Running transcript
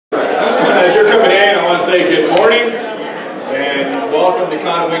say good morning and welcome to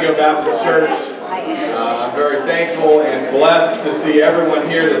Conowingo Baptist Church. I'm very thankful and blessed to see everyone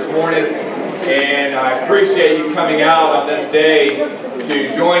here this morning, and I appreciate you coming out on this day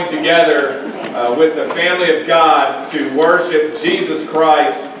to join together with the family of God to worship Jesus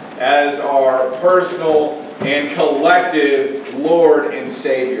Christ as our personal and collective Lord and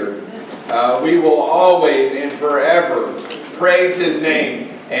Savior. We will always and forever praise His name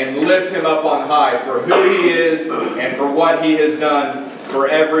and lift Him up on high for who He is and for what He has done for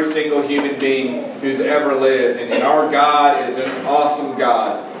every single human being who's ever lived. And our God is an awesome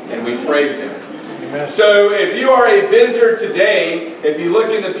God, and we praise Him. Amen. So if you are a visitor today, if you look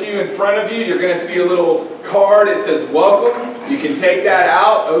in the pew in front of you, you're going to see a little card. It says welcome. You can take that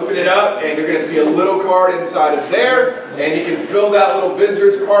out, open it up, and you're going to see a little card inside of there, and you can fill that little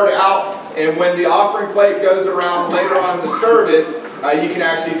visitor's card out. And when the offering plate goes around later on in the service, you can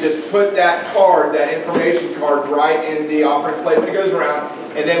actually just put that card, that information card, right in the offering plate when it goes around.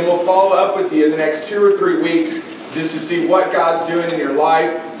 And then we'll follow up with you in the next 2 or 3 weeks just to see what God's doing in your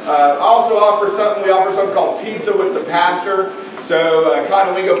life. I also offer something. We offer something called Pizza with the Pastor. So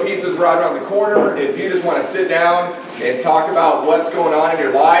Conowingo Pizza is right around the corner. If you just want to sit down and talk about what's going on in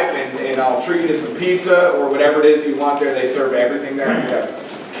your life, and I'll treat you to some pizza or whatever it is you want there. They serve everything there. You have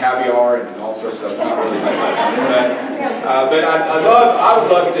caviar and all sorts of stuff. Not really like that. But I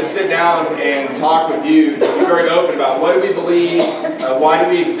would love to just sit down and talk with you. Be very open about what do we believe, why do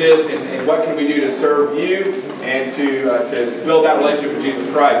we exist, and what can we do to serve you and to build that relationship with Jesus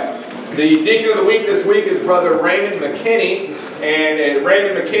Christ. The Deacon of the Week this week is Brother Raymond McKinney. And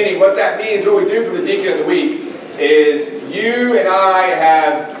Raymond McKinney, what that means, what we do for the Deacon of the Week is you and I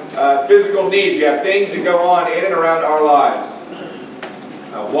have physical needs. We have things that go on in and around our lives.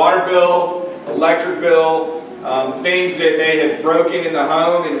 Water bill, electric bill, things that may have broken in the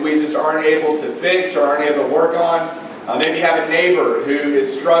home and we just aren't able to fix or aren't able to work on. Maybe you have a neighbor who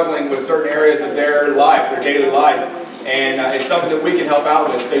is struggling with certain areas of their life, their daily life, and it's something that we can help out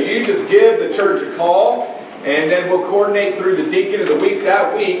with. So you just give the church a call, and then we'll coordinate through the Deacon of the Week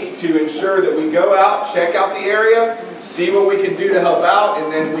that week to ensure that we go out, check out the area, see what we can do to help out,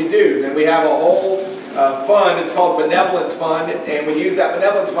 and then we do. Then we have a whole fund. It's called Benevolence Fund, and we use that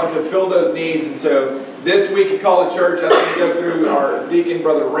Benevolence Fund to fill those needs. And so this week at College Church, that's going to go through our Deacon,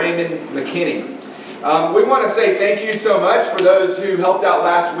 Brother Raymond McKinney. We want to say thank you so much for those who helped out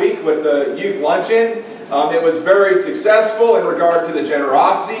last week with the youth luncheon. It was very successful in regard to the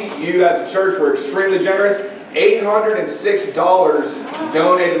generosity. You as a church were extremely generous. $806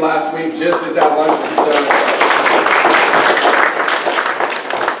 donated last week just at that luncheon. So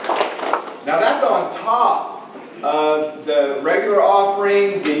now that's on top of the regular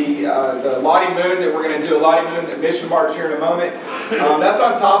offering, the Lottie Moon that we're going to do, a Lottie Moon Mission March here in a moment. That's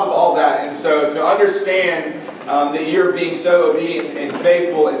on top of all that. And so to understand that you're being so obedient and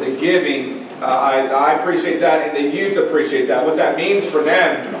faithful in the giving, I appreciate that, and the youth appreciate that. What that means for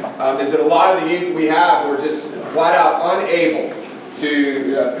them is that a lot of the youth we have were just flat out unable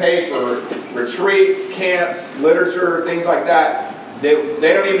to pay for retreats, camps, literature, things like that. We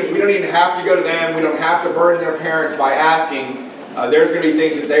don't even have to go to them. We don't have to burden their parents by asking. There's going to be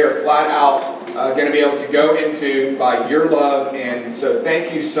things that they are flat out going to be able to go into by your love, and so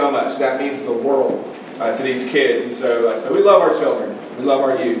thank you so much. That means the world to these kids, and so we love our children. We love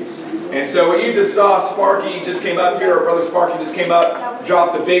our youth. And so what you just saw, Sparky just came up here, our brother Sparky just came up,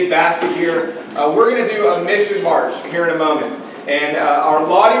 dropped the big basket here. We're going to do a mission march here in a moment. And our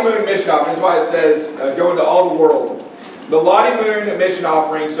Lottie Moon mission offering, that's why it says go into all the world. The Lottie Moon mission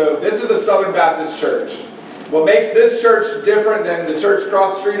offering, so this is a Southern Baptist church. What makes this church different than the church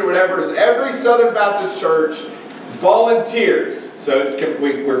across the street or whatever is every Southern Baptist church volunteers. So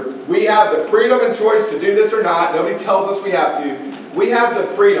we have the freedom and choice to do this or not. Nobody tells us we have to. We have the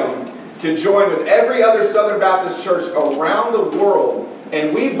freedom to join with every other Southern Baptist church around the world,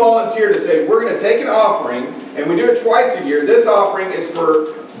 and we volunteer to say we're going to take an offering, and we do it twice a year. This offering is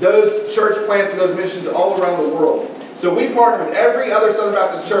for those church plants and those missions all around the world. So we partner with every other Southern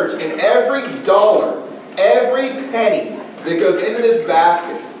Baptist church, and every dollar, every penny that goes into this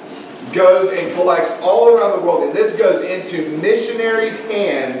basket goes and collects all around the world, and this goes into missionaries'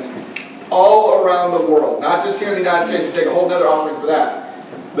 hands all around the world. Not just here in the United States. We take a whole other offering for that.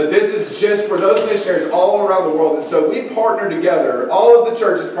 But this is just for those missionaries all around the world. And so we partner together. All of the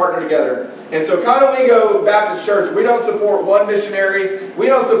churches partner together. And so Conowingo Baptist Church, we don't support one missionary. We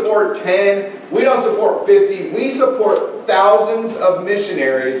don't support 10. We don't support 50. We support thousands of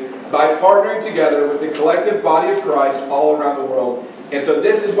missionaries by partnering together with the collective body of Christ all around the world. And so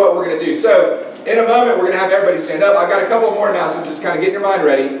this is what we're going to do. So in a moment, we're going to have everybody stand up. I've got a couple more announcements. Just kind of get your mind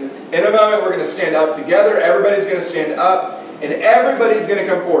ready. In a moment, we're going to stand up together. Everybody's going to stand up, and everybody's going to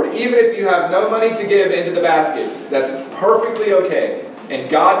come forward. Even if you have no money to give into the basket, that's perfectly okay. And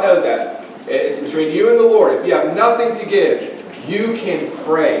God knows that. It's between you and the Lord. If you have nothing to give, you can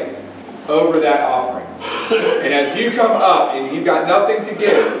pray over that offering. And as you come up and you've got nothing to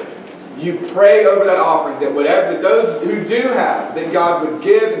give, you pray over that offering that whatever that those who do have, that God would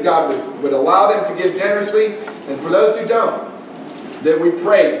give and God would allow them to give generously. And for those who don't, that we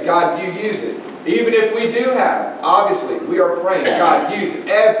pray, God, you use it. Even if we do have, obviously, we are praying, God, use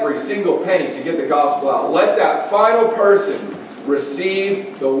every single penny to get the gospel out. Let that final person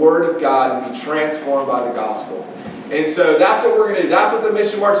receive the Word of God and be transformed by the gospel. And so that's what we're going to do. That's what the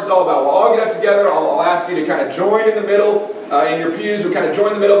Mission March is all about. We'll all get up together. I'll ask you to kind of join in the middle in your pews. We'll kind of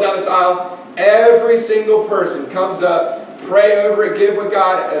join the middle down this aisle. Every single person comes up, pray over it, give what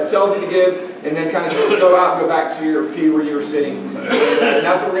God tells you to give, and then kind of go out and go back to your pew where you were sitting. And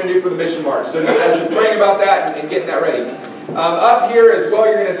that's what we're going to do for the Mission March. So just as you're praying about that and getting that ready. Up here as well,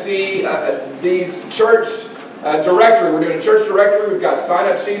 you're going to see these church directory. We're doing a church directory. We've got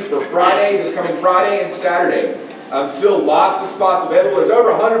sign-up sheets for Friday, this coming Friday and Saturday. Still lots of spots available. There's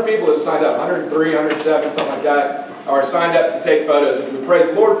over 100 people that have signed up, 103, 107, something like that, are signed up to take photos, which we praise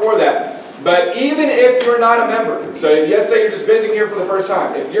the Lord for that. But even if you're not a member, so let's say you're just visiting here for the first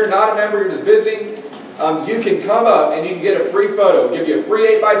time. If you're not a member, you're just visiting, you can come up and you can get a free photo. We'll give you a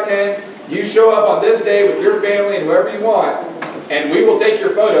free 8x10. You show up on this day with your family and whoever you want, and we will take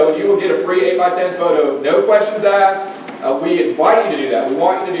your photo. You will get a free 8x10 photo, no questions asked. We invite you to do that. We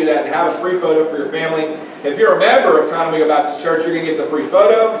want you to do that and have a free photo for your family. If you're a member of Conway Baptist Church, you're going to get the free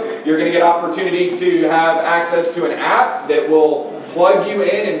photo. You're going to get opportunity to have access to an app that will plug you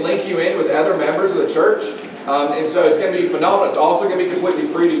in and link you in with other members of the church. And so it's going to be phenomenal. It's also going to be completely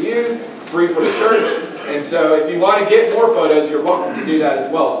free to you, free for the church. And so if you want to get more photos, you're welcome to do that as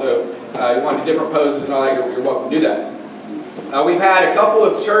well. So you want to do different poses and all that, you're welcome to do that. We've had a couple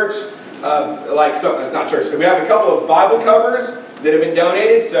of church, we have a couple of Bible covers that have been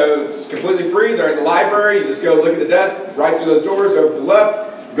donated, so it's completely free. They're in the library. You just go look at the desk, right through those doors, over to the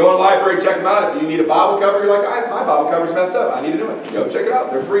left. Go in the library, check them out. If you need a Bible cover, you're like, my Bible cover's messed up. I need a new one. Go check it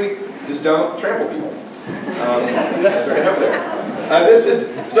out. They're free. Just don't trample people. That's right over there. This is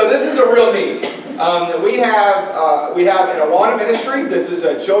a real need. We have an Awana ministry. This is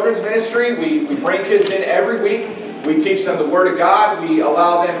a children's ministry. We bring kids in every week. We teach them the Word of God. We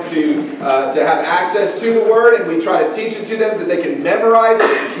allow them to have access to the Word, and we try to teach it to them that they can memorize it.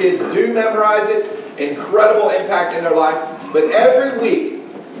 The kids do memorize it. Incredible impact in their life. But every week,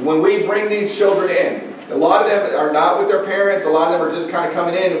 when we bring these children in, a lot of them are not with their parents. A lot of them are just kind of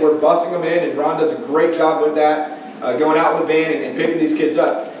coming in, and we're busing them in, and Ron does a great job with that, going out with the van and picking these kids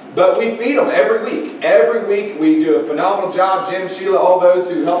up. But we feed them every week. Every week we do a phenomenal job. Jim, Sheila, all those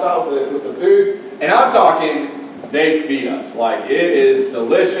who help out with the food. And I'm talking, they feed us. Like, it is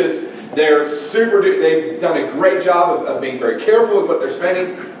delicious. They've done a great job of being very careful with what they're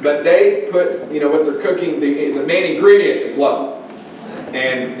spending. But they put, what they're cooking, the main ingredient is love.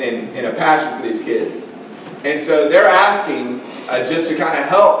 And a passion for these kids. And so they're asking just to kind of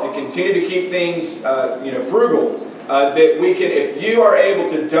help to continue to keep things frugal. That we can, if you are able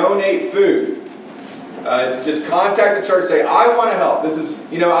to donate food, just contact the church, say, I want to help. This is,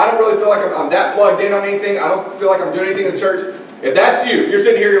 I don't really feel like I'm that plugged in on anything. I don't feel like I'm doing anything in the church. If that's you, if you're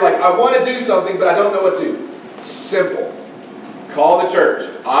sitting here, you're like, I want to do something, but I don't know what to do. Simple. Call the church.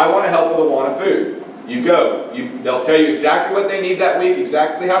 I want to help with Awana food. You go. They'll tell you exactly what they need that week,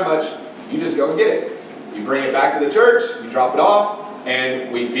 exactly how much. You just go and get it. You bring it back to the church, you drop it off,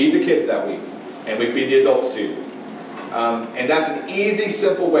 and we feed the kids that week. And we feed the adults too. And that's an easy,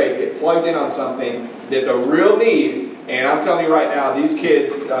 simple way to get plugged in on something that's a real need. And I'm telling you right now, these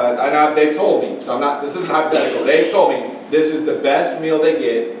kids, they've told me, so this isn't hypothetical, they've told me this is the best meal they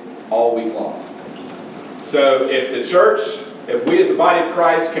get all week long. So if the church, if we as the body of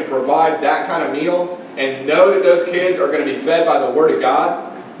Christ can provide that kind of meal and know that those kids are going to be fed by the Word of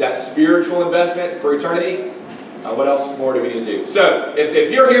God, that spiritual investment for eternity, what else more do we need to do? So,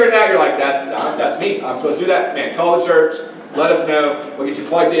 if you're hearing that, you're like, that's me. I'm supposed to do that. Man, call the church. Let us know. We'll get you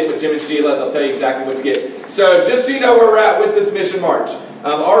plugged in with Jim and Sheila. They'll tell you exactly what to get. So, just so you know where we're at with this mission march.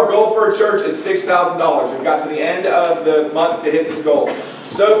 Our goal for a church is $6,000. We've got to the end of the month to hit this goal.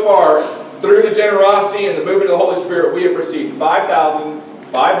 So far, through the generosity and the movement of the Holy Spirit, we have received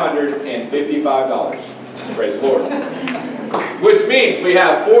 $5,555. Praise the Lord. Which means we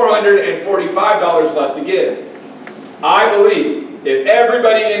have $445 left to give. I believe if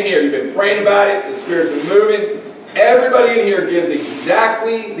everybody in here, you've been praying about it, the Spirit's been moving, everybody in here gives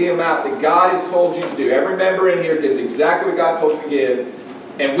exactly the amount that God has told you to do. Every member in here gives exactly what God told you to give.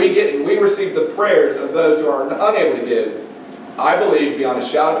 and we receive the prayers of those who are unable to give, I believe, beyond a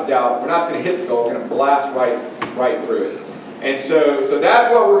shadow of doubt, we're not just going to hit the goal, we're going to blast right through it. And so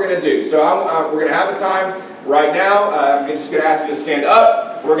that's what we're going to do. So we're going to have a time right now. I'm just going to ask you to stand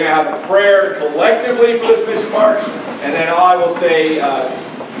up. We're going to have a prayer collectively for this mission march, and then I will say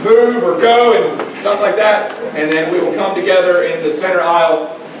move or go and something like that, and then we will come together in the center aisle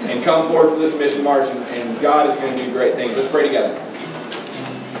and come forward for this mission march, and God is going to do great things. Let's pray together.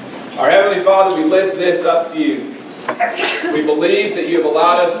 Our Heavenly Father, we lift this up to you. We believe that you have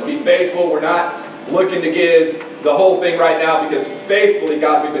allowed us to be faithful. We're not looking to give the whole thing right now because faithfully,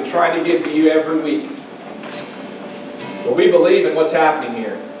 God, we've been trying to give to you every week. But we believe in what's happening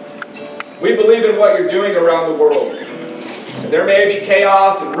here. We believe in what you're doing around the world. And there may be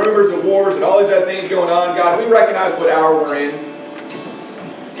chaos and rumors of wars and all these other things going on. God, we recognize what hour we're in.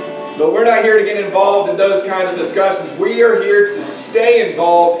 But we're not here to get involved in those kinds of discussions. We are here to stay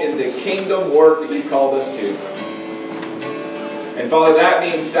involved in the kingdom work that you've called us to. And Father, that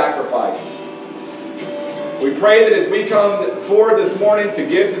means sacrifice. We pray that as we come forward this morning to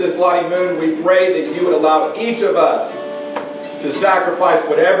give to this Lottie Moon, we pray that you would allow each of us to sacrifice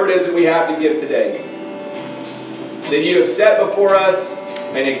whatever it is that we have to give today. That you have set before us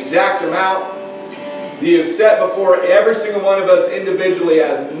an exact amount. That you have set before every single one of us individually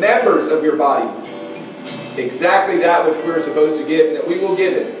as members of your body exactly that which we're supposed to give, and that we will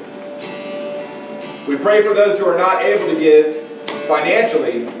give it. We pray for those who are not able to give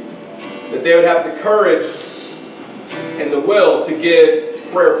financially, that they would have the courage and the will to give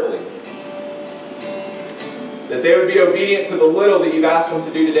prayerfully. That they would be obedient to the little that you've asked them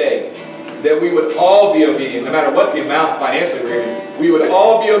to do today. That we would all be obedient, no matter what the amount financially we're giving. We would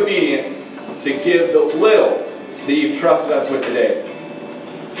all be obedient to give the little that you've trusted us with today.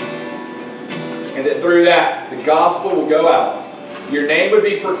 And that through that, the gospel will go out. Your name would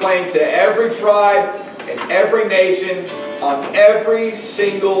be proclaimed to every tribe and every nation on every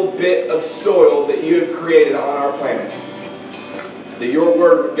single bit of soil that you have created on our planet. That your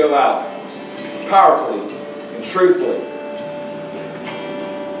word would go out powerfully and truthfully.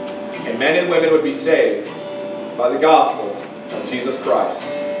 And men and women would be saved by the gospel of Jesus Christ.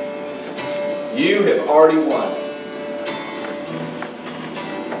 You have already won.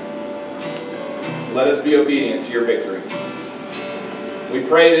 Let us be obedient to your victory. We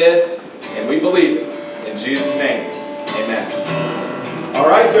pray this and we believe it. In Jesus' name, amen. All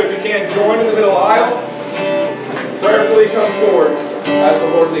right, so if you can, join in the middle aisle. Prayerfully come forward as the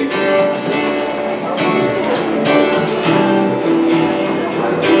Lord leads you.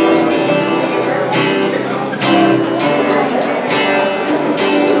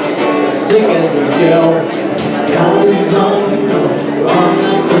 Sing as we go. God is on the move, on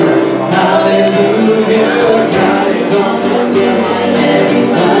the move. Hallelujah. God is on the move in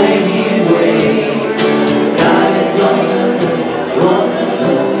mighty ways. God is on the move, on the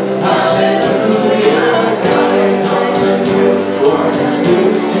move. Hallelujah. God is on the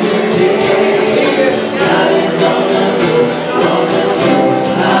move today. God is on the move, on the move.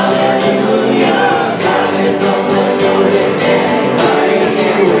 Hallelujah. God is on the move in mighty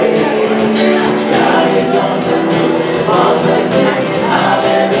ways. God is on the move, on the move,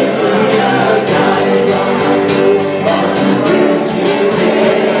 hallelujah. God is on the move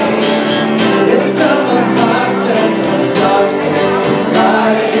today. Anytime my heart turns from darkness to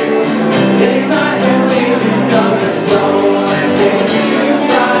light, anytime temptation comes to slow my stage to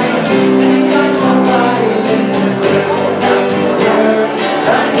fight, anytime my body lives to serve, I can serve.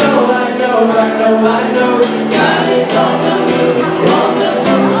 I know God is on the move, on the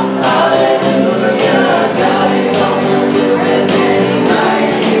move, hallelujah. God is on the move in many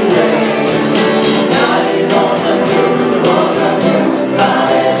mighty ways. God is on the move,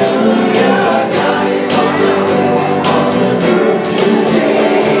 hallelujah. God is on the move today.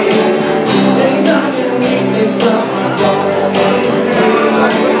 Anytime you meet me, someone falls to take the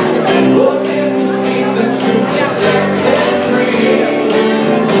praise. Lord, gives to speak the truth that sets them free.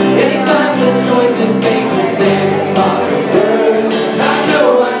 Anytime the choice is made to stand upon the word,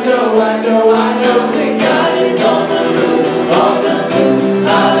 I know, say God is on the move,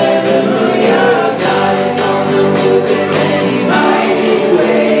 hallelujah. God is on the move in many mighty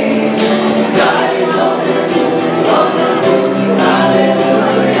ways. God is on the move,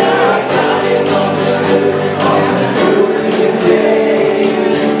 hallelujah. God is on the move today.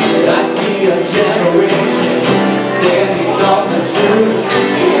 I see a generation standing on the truth.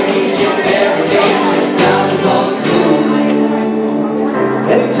 In each and every nation, God is on the move.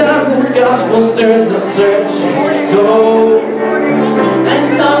 Anytime the gospel stirs a searching soul, and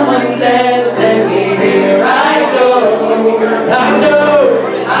someone says, send me here, I know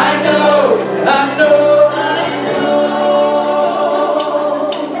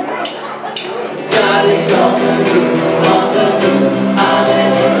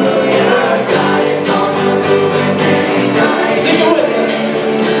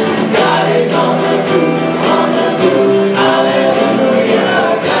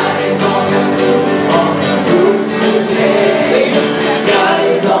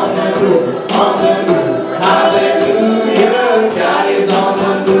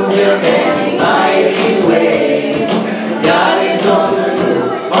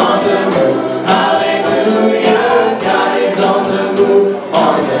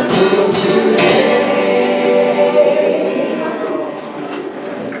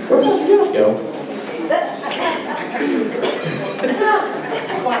Where'd Pastor Josh go?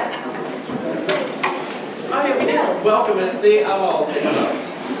 Oh, yeah, we did. Welcome and see. Oh, okay.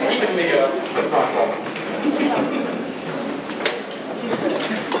 Here we go.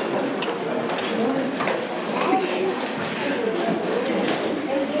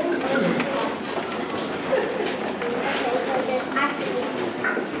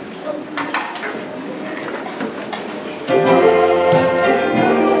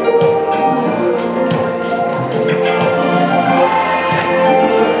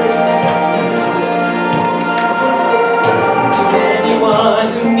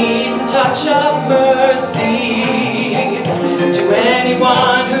 Touch of mercy to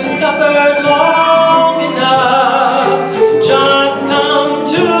anyone who suffered long enough. Just come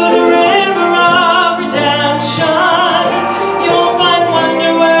to the river of redemption. You'll find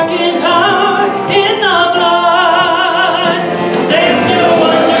wonder-working power in the blood. There's still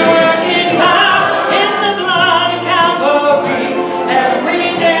wonder-working power in the blood of Calvary.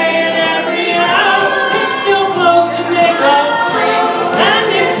 Every day and every hour, it still flows to make us free. And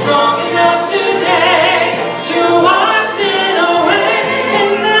it's strong today to wash sin away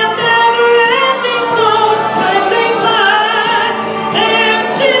in that never-ending soul cleansing blood. There's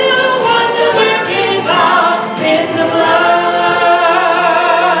still wonder-working power in the blood.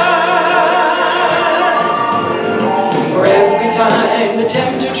 For every time the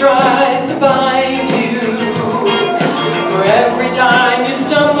tempter tries to bind you, for every time you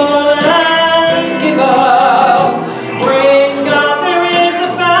stumble and give up, praise God, there is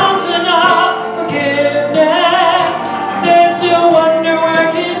a fountain of forgiveness. There's still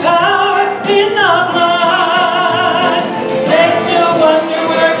wonder-working power in the blood. There's still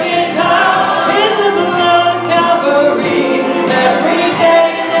wonder-working power in the blood of Calvary. Every day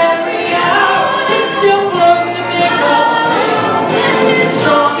and every hour, it still flows to make us free. And it's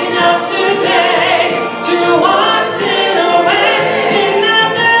strong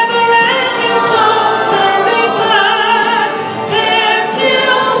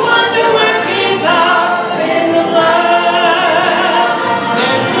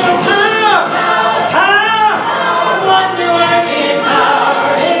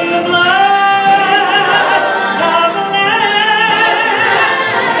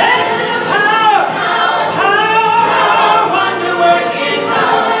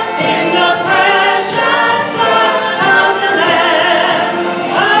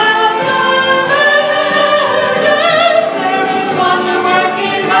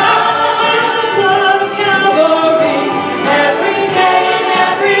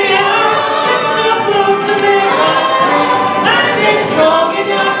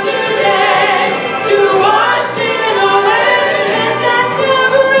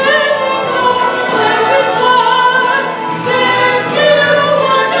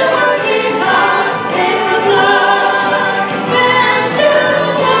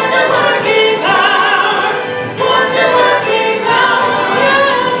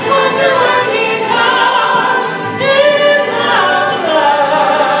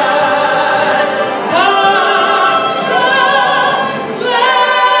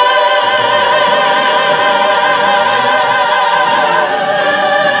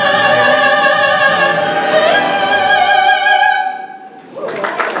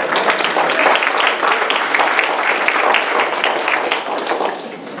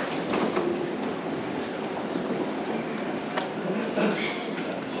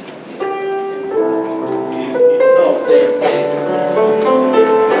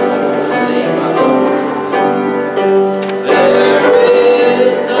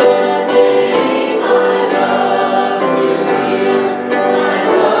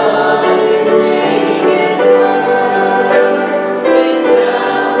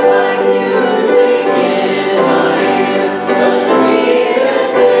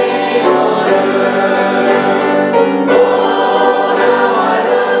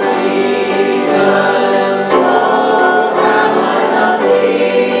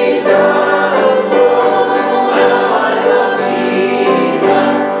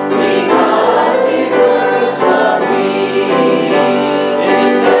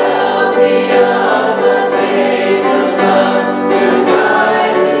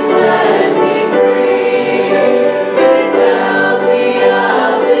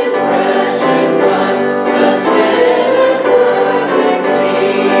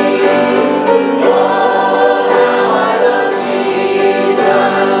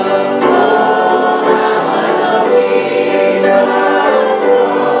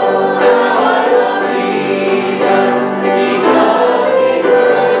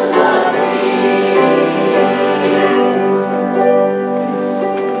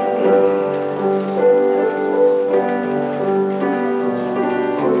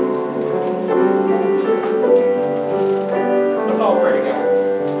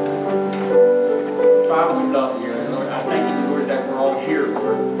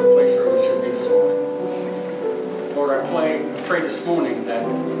pray this morning that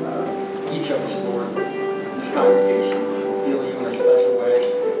each of us, Lord, in this congregation, feel you in a special way.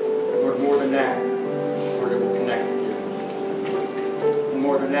 Lord, more than that, Lord, it will connect with you. And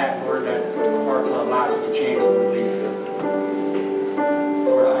more than that, Lord, that our hearts and our lives will be changed when we leave.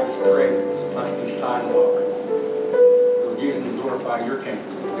 Lord, I just pray, just bless these tithes and offerings. Lord Jesus, to glorify your kingdom.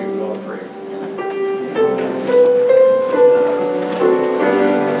 We give you all the praise. Amen.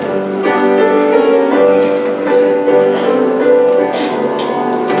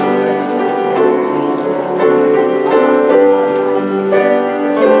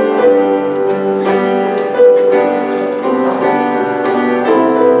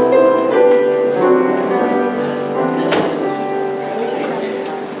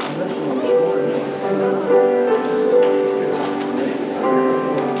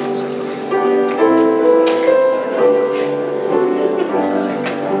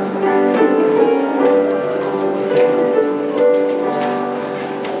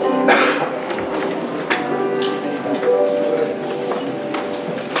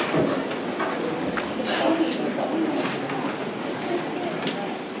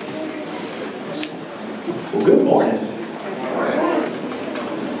 Well, good morning.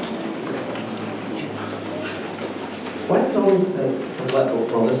 Why is it always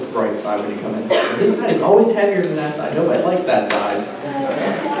well, this is the right side when you come in. This side is always heavier than that side. Nobody likes that side.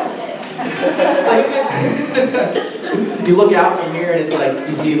 It's like, you look out from here and it's like,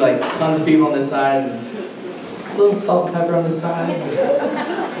 you see like tons of people on this side, and a little salt and pepper on this side.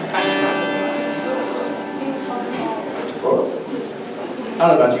 I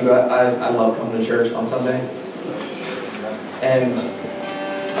don't know about you, but I love coming to church on Sunday. And,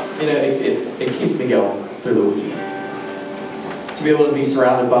 you know, it keeps me going through the week. To be able to be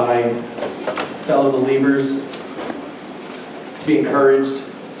surrounded by fellow believers, to be encouraged,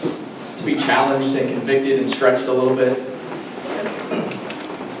 to be challenged and convicted and stretched a little bit.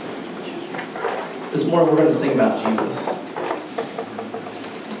 This morning we're going to sing about Jesus.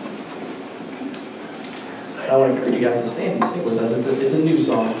 I want to encourage you guys to stand and sing with us. It's a new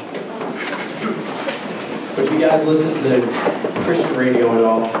song. But if you guys listen to Christian radio at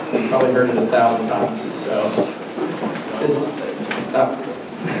all, you've probably heard it 1,000 times. So,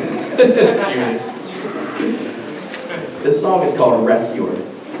 this song is called Rescuer.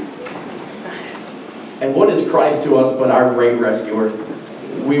 And what is Christ to us but our great rescuer?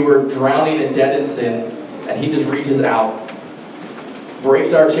 We were drowning and dead in sin, and he just reaches out,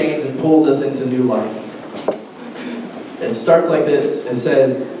 breaks our chains, and pulls us into new life. It starts like this. It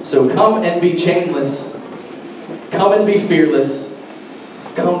says, "So come and be chainless. Come and be fearless.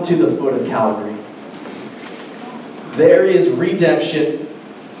 Come to the foot of Calvary. There is redemption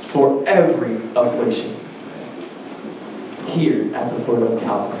for every affliction. Here at the foot of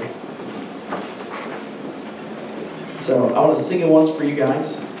Calvary." So I want to sing it once for you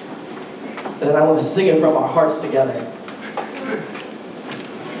guys. And then I want to sing it from our hearts together.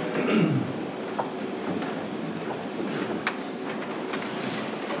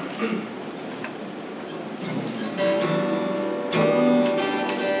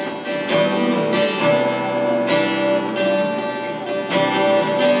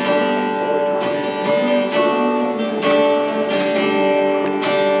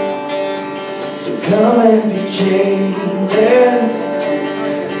 Come and be chainless.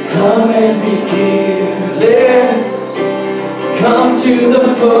 Come and be fearless. Come to the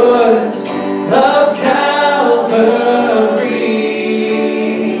foot of Calvary.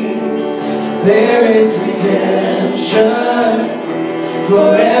 There is redemption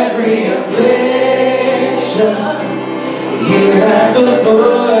for every affliction. Here at the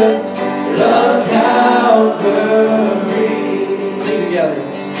foot of Calvary. Sing together.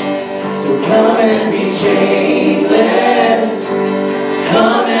 So come and be chainless,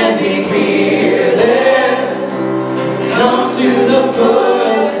 come and be fearless, come to the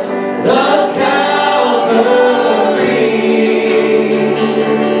foot of Calvary.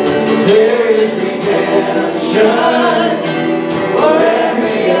 There is redemption for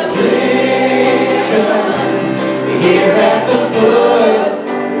every affliction, here at the foot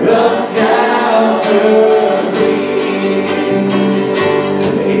of Calvary.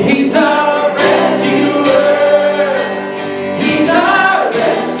 He's our rescuer.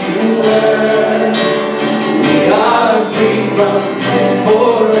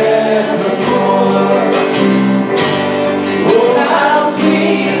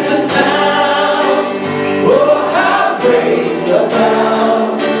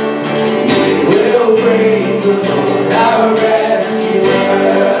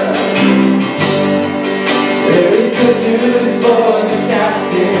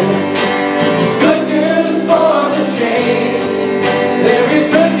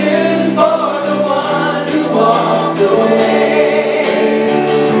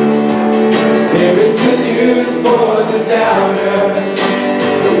 louder.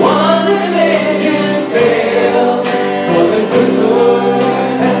 The one religion failed, for the good Lord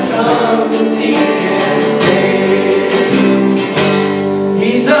has come to seek and save.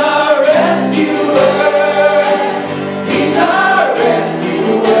 He's our rescuer. He's our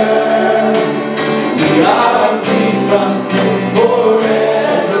rescuer. We are free from sin forevermore.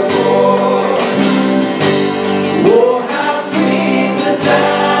 Oh, how sweet the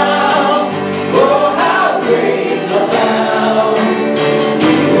sound. Oh, how grace abounds.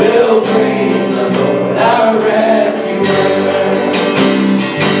 We will praise the Lord, our rescuer.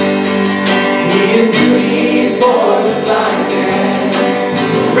 He is beauty for the blind man,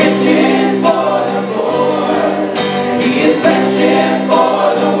 riches for the poor. He is friendship for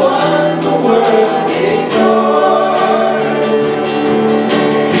the one the world ignores.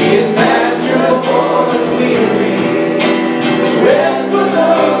 He is pasture for the weary, rest for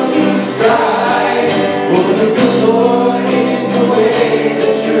those who strive. For the good Lord is the way, the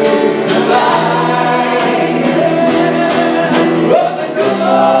truth, the life. For the good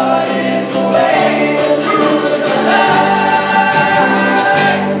Lord is the way, the truth, the life.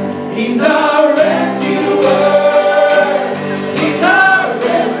 He's our rescuer. He's our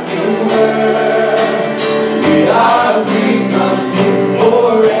rescuer. We are free from sin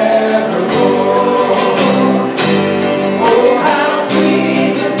forevermore. Oh, how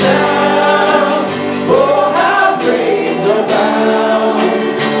sweet the sound. Oh, how grace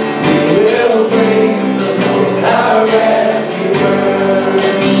abounds. We will praise the Lord, our rescuer.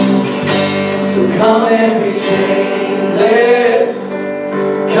 So come and be chainless.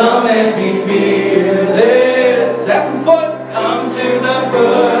 Come and be fearless. At the foot, come to the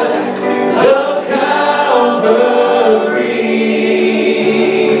foot of Calvary.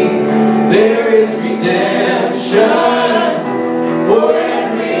 There is redemption for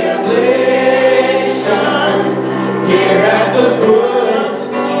every affliction. Here at the foot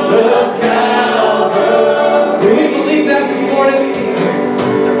of Calvary. Do we believe that this morning?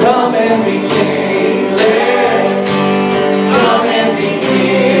 So come and be chainless. Come and be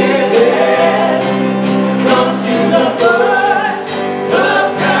fearless. Come to the foot of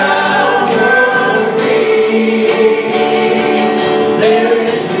Calvary. There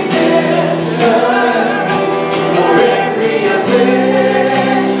is redemption for every affliction.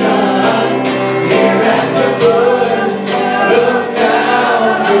 Here at the foot of Calvary.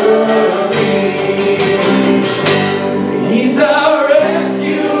 He's our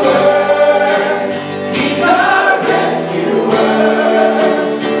rescuer. He's our rescuer.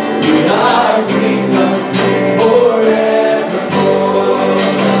 We are free from sin forevermore.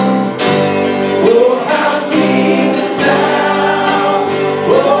 Oh, how sweet the sound.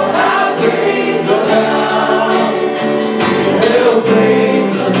 Oh, how grace abounds. We will praise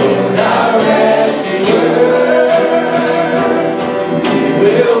the Lord, our rescuer. We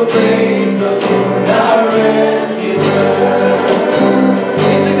will praise the Lord, our rescuer. Can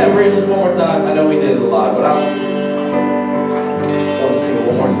you sing that bridge just one more time? I know we did it a lot, but I'll sing it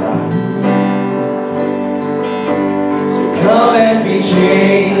one more time. So come and be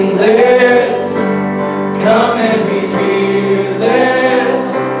chainless. Come and be fearless.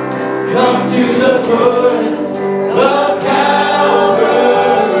 Come to the foot of Calvary.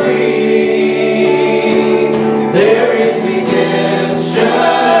 There is redemption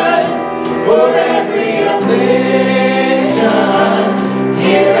for every affliction.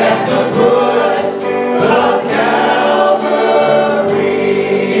 Here at the foot of Calvary.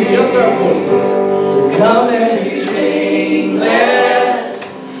 Sing just our voices. So come and be chainless.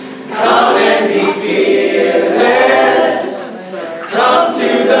 Come and be fearless. Come to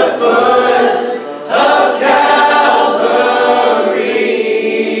the foot of Calvary.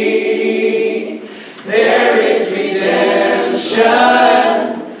 There is redemption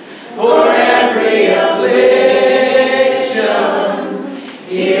for every affliction.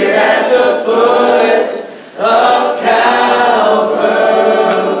 Here at the foot of Calvary.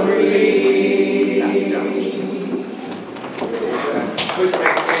 Please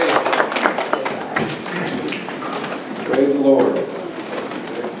stand standing. Praise the Lord.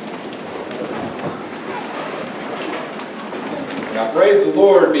 Now, praise the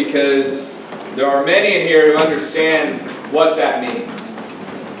Lord, because there are many in here who understand what that means.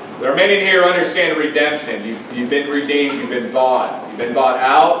 There are many in here who understand redemption. You've been redeemed. You've been bought. You've been bought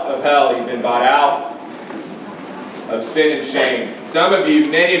out of hell. You've been bought out of sin and shame. Some of you,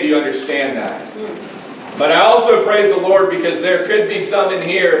 many of you understand that. But I also praise the Lord because there could be some in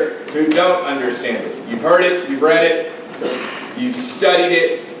here who don't understand it. You've heard it, you've read it, you've studied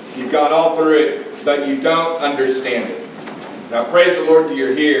it, you've gone all through it, but you don't understand it. Now praise the Lord that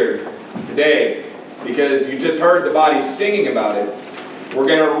you're here today because you just heard the body singing about it. We're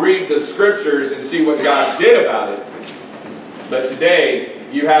going to read the scriptures and see what God did about it. But today,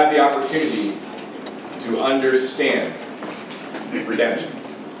 you have the opportunity to understand redemption.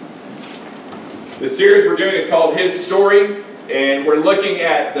 The series we're doing is called His Story, and we're looking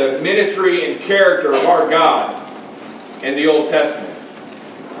at the ministry and character of our God in the Old Testament.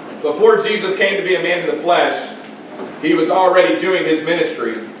 Before Jesus came to be a man in the flesh, He was already doing His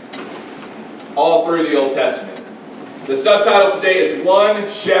ministry all through the Old Testament. The subtitle today is One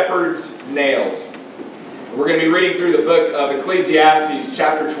Shepherd's Nails. We're going to be reading through the book of Ecclesiastes,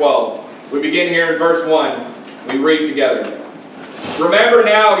 chapter 12. We begin here in verse 1. We read together. Remember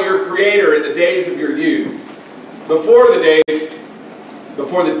now your Creator in the days of your youth, before the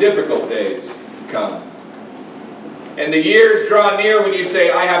difficult days come. And the years draw near when you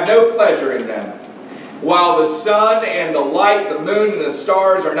say, I have no pleasure in them. While the sun and the light, the moon and the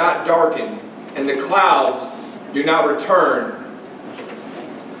stars are not darkened, and the clouds do not return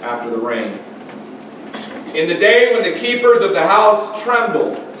after the rain. In the day when the keepers of the house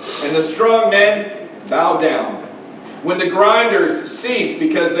tremble, and the strong men bow down. When the grinders cease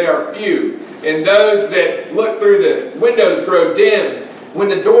because they are few, and those that look through the windows grow dim. When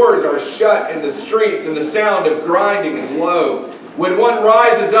the doors are shut in the streets, and the sound of grinding is low. When one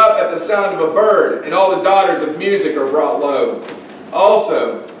rises up at the sound of a bird, and all the daughters of music are brought low.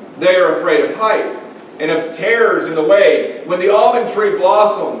 Also, they are afraid of height, and of terrors in the way. When the almond tree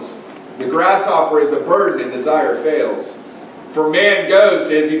blossoms, the grasshopper is a burden, and desire fails. For man goes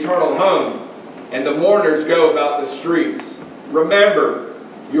to his eternal home, and the mourners go about the streets. Remember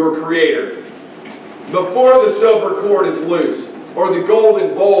your Creator. Before the silver cord is loose, or the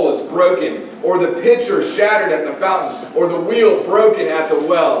golden bowl is broken, or the pitcher shattered at the fountain, or the wheel broken at the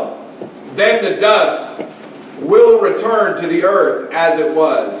well, then the dust will return to the earth as it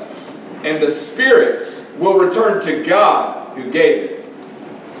was, and the spirit will return to God who gave it.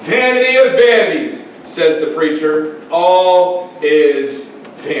 Vanity of vanities, says the preacher, all is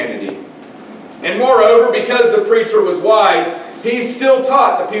vanity. And moreover, because the preacher was wise, he still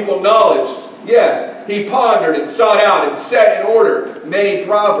taught the people knowledge. Yes, he pondered and sought out and set in order many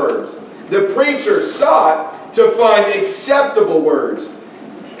proverbs. The preacher sought to find acceptable words,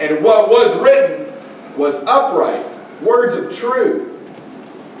 and what was written was upright, words of truth.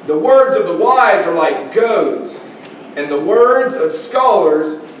 The words of the wise are like goads, and the words of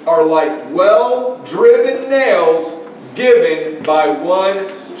scholars are like well-driven nails given by one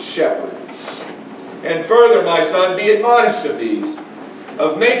shepherd. And further, my son, be admonished of these.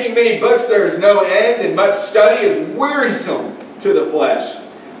 Of making many books there is no end, and much study is wearisome to the flesh.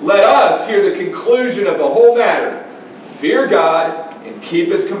 Let us hear the conclusion of the whole matter. Fear God and keep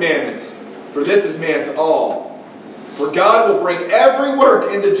His commandments, for this is man's all. For God will bring every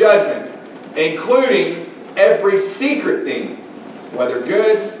work into judgment, including every secret thing, whether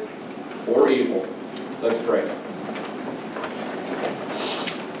good or evil. Let's pray.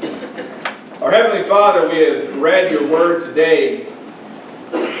 Our Heavenly Father, we have read your word today.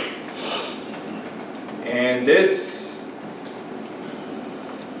 And this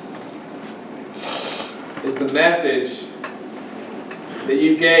is the message that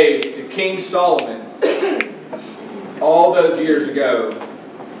you gave to King Solomon all those years ago.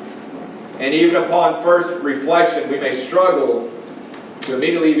 And even upon first reflection, we may struggle to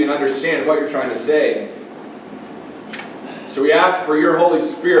immediately even understand what you're trying to say. So we ask for your Holy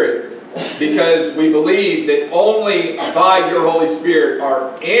Spirit, because we believe that only by your Holy Spirit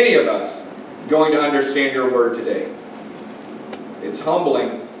are any of us going to understand your word today. It's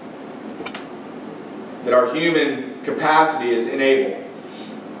humbling that our human capacity is unable,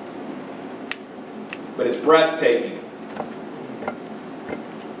 but it's breathtaking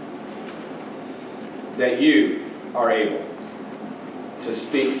that you are able to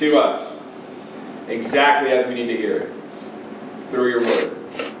speak to us exactly as we need to hear it through your word.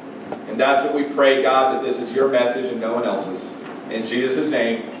 And that's what we pray, God, that this is your message and no one else's. In Jesus'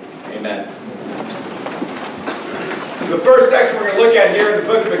 name, amen. The first section we're going to look at here in the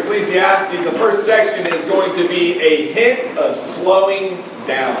book of Ecclesiastes, the first section is going to be a hint of slowing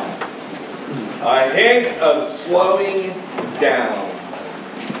down. A hint of slowing down.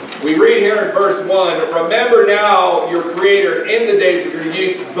 We read here in verse 1, remember now your Creator in the days of your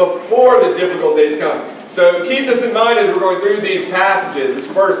youth, before the difficult days come. So keep this in mind as we're going through these passages, this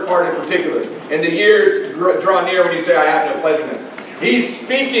first part in particular. And the years draw near when you say, I have no pleasure in them. He's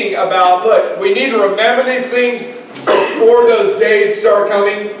speaking about, look, we need to remember these things before those days start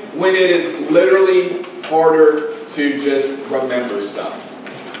coming, when it is literally harder to just remember stuff.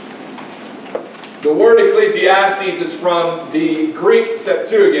 The word Ecclesiastes is from the Greek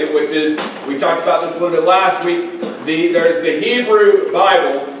Septuagint, which is, we talked about this a little bit last week, there's the Hebrew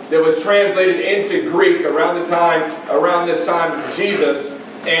Bible that was translated into Greek around this time of Jesus.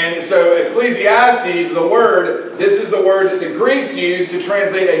 And so Ecclesiastes, this is the word that the Greeks used to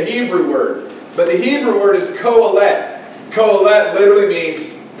translate a Hebrew word. But the Hebrew word is kohelet. Kohelet literally means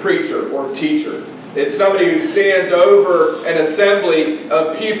preacher or teacher. It's somebody who stands over an assembly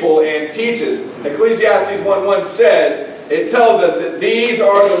of people and teaches. Ecclesiastes 1:1 says, it tells us that these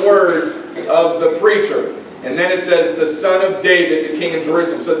are the words of the preacher. And then it says, the son of David, the king of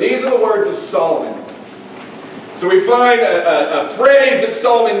Jerusalem. So these are the words of Solomon. So we find a phrase that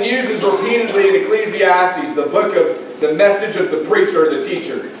Solomon uses repeatedly in Ecclesiastes, the book of the message of the preacher or the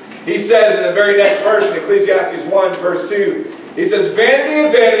teacher. He says in the very next verse, in Ecclesiastes 1, verse 2, he says, vanity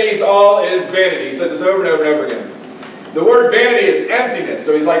of vanities, all is vanity. He says this over and over and over again. The word vanity is emptiness.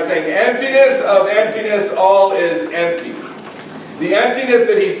 So he's like saying, emptiness of emptiness, all is empty. The emptiness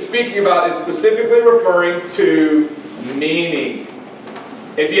that he's speaking about is specifically referring to meaning.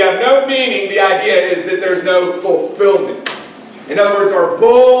 If you have no meaning, the idea is that there's no fulfillment. In other words, our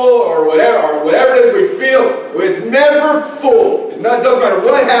bull or whatever it is we feel, it's never full. It doesn't matter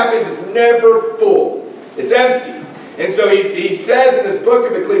what happens, it's never full. It's empty. And so he says in this book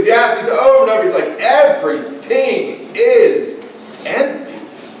of Ecclesiastes over and over, he's like, everything is empty.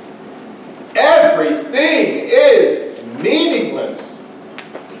 Everything is meaningless.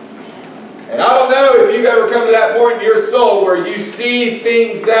 And I don't know if you've ever come to that point in your soul where you see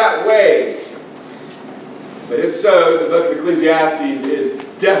things that way. But if so, the book of Ecclesiastes is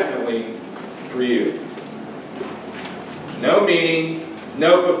definitely for you. No meaning,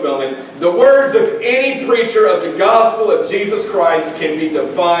 no fulfillment. The words of any preacher of the gospel of Jesus Christ can be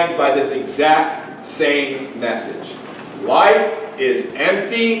defined by this exact same message. Life is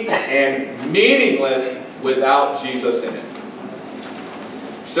empty and meaningless without Jesus in it.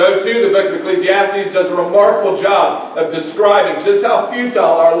 So too, the book of Ecclesiastes does a remarkable job of describing just how futile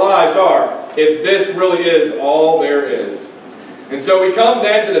our lives are if this really is all there is. And so we come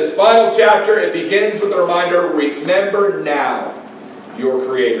then to this final chapter. It begins with a reminder, remember now your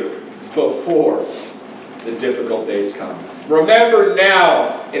Creator before the difficult days come. Remember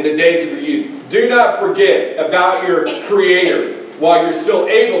now in the days of your youth. Do not forget about your Creator while you're still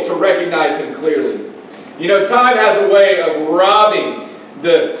able to recognize Him clearly. You know, time has a way of robbing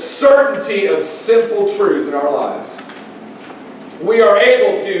the certainty of simple truths in our lives. We are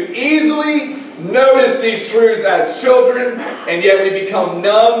able to easily notice these truths as children, and yet we become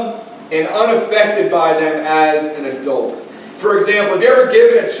numb and unaffected by them as an adult. For example, have you ever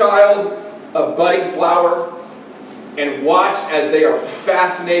given a child a budding flower and watched as they are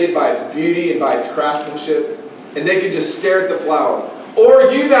fascinated by its beauty and by its craftsmanship, and they can just stare at the flower?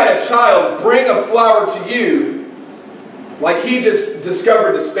 Or you've had a child bring a flower to you like he just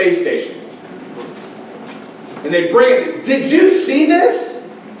discovered the space station. And they bring it. Did you see this?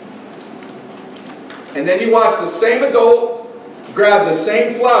 And then you watch the same adult grab the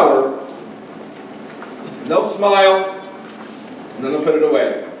same flower, and they'll smile, and then they'll put it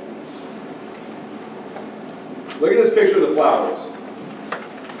away. Look at this picture of the flowers.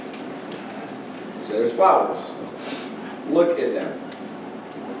 So there's flowers. Look at them.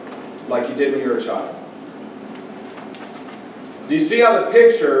 Like you did when you were a child. Do you see how the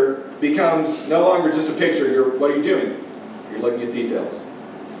picture becomes no longer just a picture? What are you doing? You're looking at details.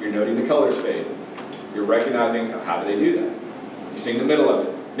 You're noting the colors fade. You're recognizing how do they do that. You're seeing the middle of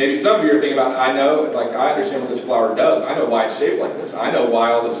it. Maybe some of you are thinking about, I understand what this flower does. I know why it's shaped like this. I know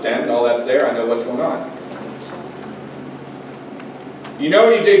why all the stem and all that's there. I know what's going on. You know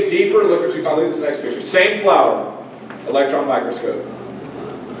when you dig deeper, look what you find. Look at this next picture. Same flower, electron microscope.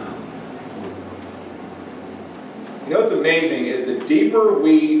 You know what's amazing is the deeper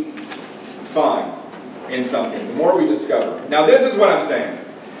we find in something, the more we discover. Now this is what I'm saying.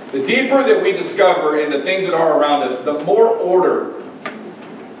 The deeper that we discover in the things that are around us, the more order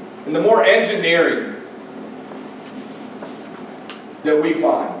and the more engineering that we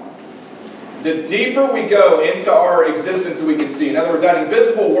find. The deeper we go into our existence that we can see. In other words, that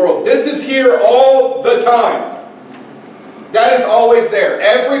invisible world, this is here all the time. That is always there.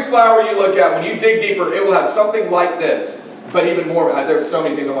 Every flower you look at, when you dig deeper, it will have something like this. But even more, there's so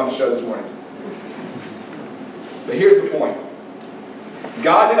many things I want to show this morning. But here's the point.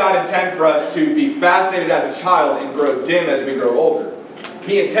 God did not intend for us to be fascinated as a child and grow dim as we grow older.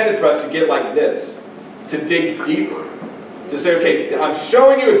 He intended for us to get like this. To dig deeper. To say, okay, I'm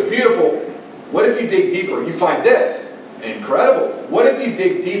showing you it's beautiful. What if you dig deeper? You find this. Incredible. What if you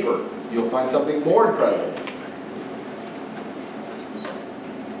dig deeper? You'll find something more incredible.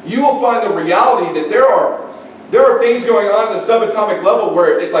 you will find the reality that there are things going on at the subatomic level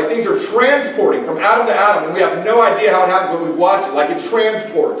where like things are transporting from atom to atom, and we have no idea how it happens, but we watch it like it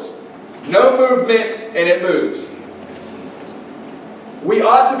transports. No movement, and it moves. We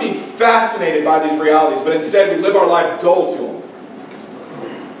ought to be fascinated by these realities, but instead we live our life dull to them.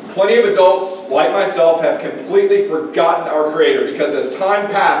 Plenty of adults, like myself, have completely forgotten our Creator because as time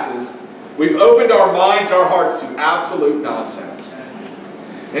passes, we've opened our minds and our hearts to absolute nonsense.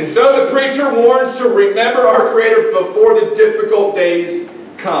 And so the preacher warns to remember our Creator before the difficult days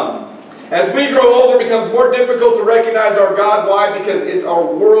come. As we grow older, it becomes more difficult to recognize our God. Why? Because it's our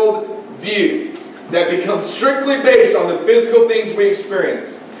world view that becomes strictly based on the physical things we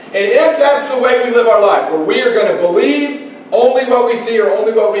experience. And if that's the way we live our life, where we are going to believe only what we see or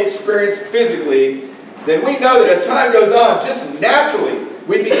only what we experience physically, then we know that as time goes on, just naturally,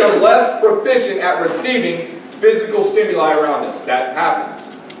 we become less proficient at receiving physical stimuli around us. That happens.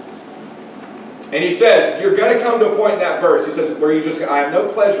 And he says, you're going to come to a point in that verse, he says, where you just, I have no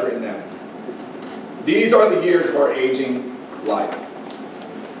pleasure in them. These are the years of our aging life.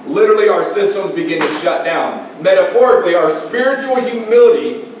 Literally, our systems begin to shut down. Metaphorically, our spiritual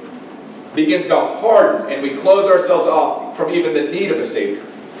humility begins to harden, and we close ourselves off from even the need of a Savior.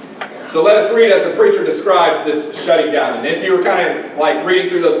 So let us read as the preacher describes this shutting down. And if you were kind of like reading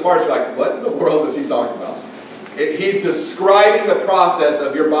through those parts, you're like, what in the world is he talking about? He's describing the process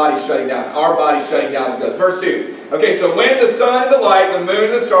of your body shutting down, our body shutting down as it goes. Verse 2. Okay, so when the sun and the light, the moon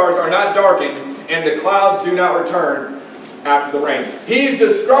and the stars are not darkened, and the clouds do not return after the rain. He's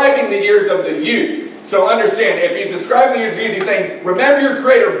describing the years of the youth. So understand, if he's describing the years of youth, he's saying, remember your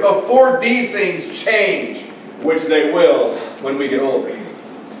Creator before these things change, which they will when we get older.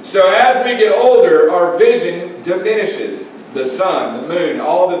 So as we get older, our vision diminishes. The sun, the moon,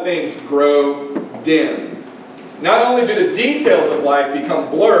 all the things grow dim. Not only do the details of life become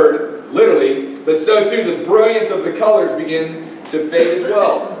blurred, literally, but so too the brilliance of the colors begin to fade as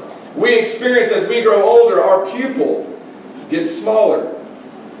well. We experience as we grow older, our pupil gets smaller.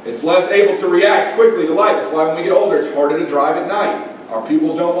 It's less able to react quickly to light. That's why when we get older, it's harder to drive at night. Our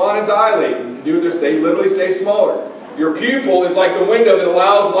pupils don't want to dilate. They literally stay smaller. Your pupil is like the window that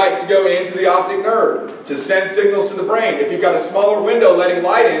allows light to go into the optic nerve, to send signals to the brain. If you've got a smaller window letting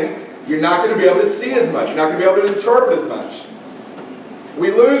light in, you're not going to be able to see as much. You're not going to be able to interpret as much.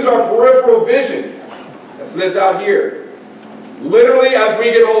 We lose our peripheral vision. That's this out here. Literally, as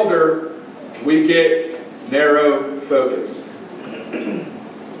we get older, we get narrow focus.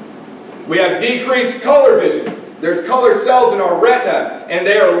 We have decreased color vision. There's color cells in our retina, and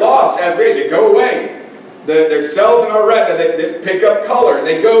they are lost as we age. They go away. There's cells in our retina that pick up color, and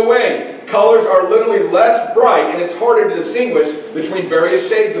they go away. Colors are literally less bright, and it's harder to distinguish between various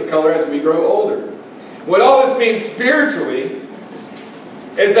shades of color as we grow older. What all this means spiritually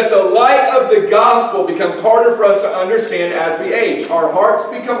is that the light of the gospel becomes harder for us to understand as we age. Our hearts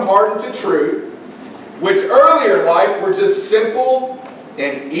become hardened to truth, which earlier in life were just simple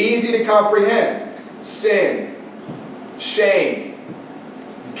and easy to comprehend. Sin, shame,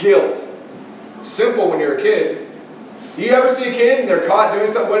 guilt. Simple when you're a kid. Do you ever see a kid and they're caught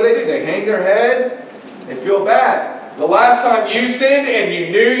doing something? What do? They hang their head. They feel bad. The last time you sinned and you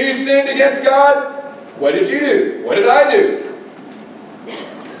knew you sinned against God, what did you do? What did I do?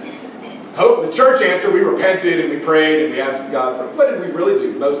 Hope the church answered, we repented and we prayed and we asked God for it. What did we really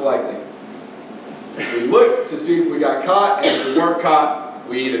do? Most likely, we looked to see if we got caught, and if we weren't caught,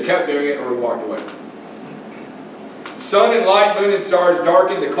 we either kept doing it or we walked away. Sun and light, moon and stars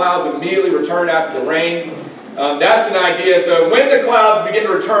darken. The clouds immediately return after the rain. That's an idea. So when the clouds begin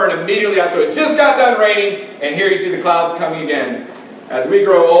to return immediately, so it just got done raining, and here you see the clouds coming again. As we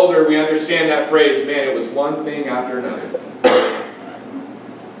grow older, we understand that phrase, man, it was one thing after another.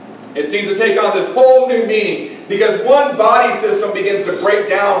 It seems to take on this whole new meaning because one body system begins to break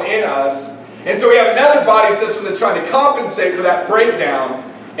down in us, and so we have another body system that's trying to compensate for that breakdown.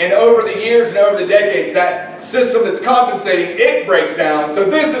 And over the years and over the decades, that system that's compensating, it breaks down. So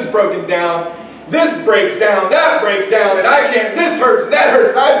this is broken down, this breaks down, that breaks down, and I can't, this hurts, and that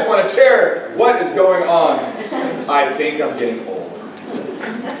hurts, and I just want to share what is going on. I think I'm getting old.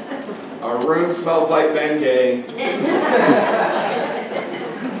 Our room smells like Bengay.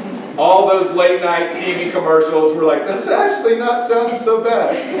 All those late night TV commercials were like, that's actually not sounding so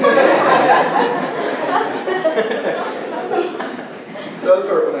bad. It does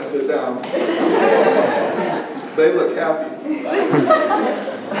hurt when I sit down. They look happy.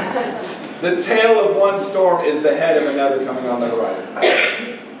 The tail of one storm is the head of another coming on the horizon.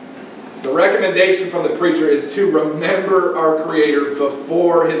 The recommendation from the preacher is to remember our Creator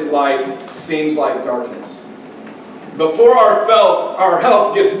before His light seems like darkness. before our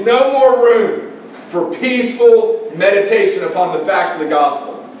health gives no more room for peaceful meditation upon the facts of the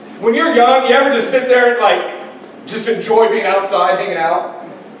gospel. When you're young, you ever just sit there and just enjoy being outside, hanging out?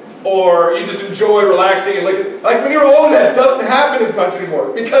 Or you just enjoy relaxing and looking? Like when you're older, that doesn't happen as much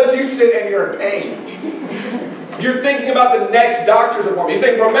anymore because you sit and you're in pain. You're thinking about the next doctor's appointment. He's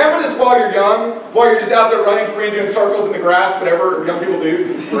saying, remember this while you're young, while you're just out there running free and doing circles in the grass, whatever young people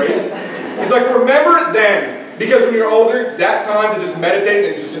do. It's great. It's like, remember it then. Because when you're older, that time to just meditate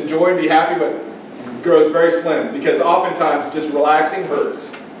and just enjoy and be happy, but grows very slim. Because oftentimes just relaxing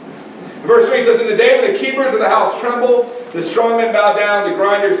hurts. Verse 3 says, in the day when the keepers of the house tremble, the strong men bow down, the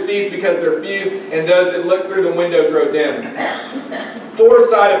grinders cease because they're few, and those that look through the window grow dim. 4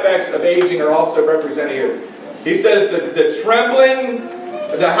 side effects of aging are also represented here. He says the trembling,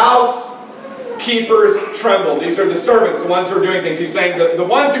 the house keepers tremble. These are the servants, the ones who are doing things. He's saying the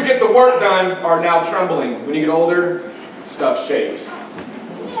ones who get the work done are now trembling. When you get older, stuff shakes.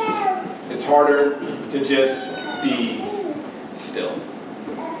 It's harder to just be still.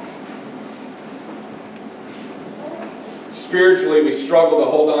 Spiritually, we struggle to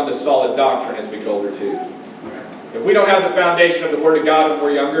hold on to solid doctrine as we get older too. If we don't have the foundation of the Word of God when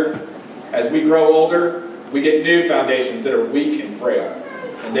we're younger, as we grow older, we get new foundations that are weak and frail,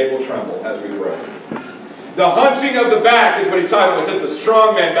 and they will tremble as we grow. The hunching of the back is what he's talking about. He says the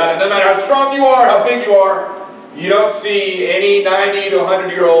strong men bow down. No matter how strong you are, how big you are, you don't see any 90 to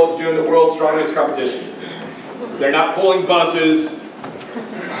 100-year-olds doing the world's strongest competition. They're not pulling buses.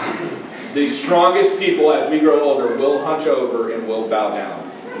 The strongest people, as we grow older, will hunch over and will bow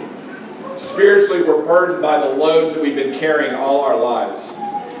down. Spiritually, we're burdened by the loads that we've been carrying all our lives.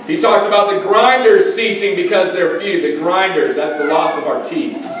 He talks about the grinders ceasing because they're few. The grinders, that's the loss of our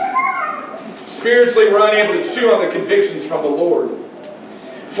teeth. Spiritually, we're unable to chew on the convictions from the Lord.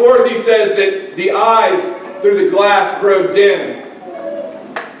 4th, he says that the eyes through the glass grow dim.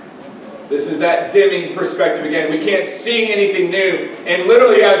 This is that dimming perspective again. We can't see anything new. And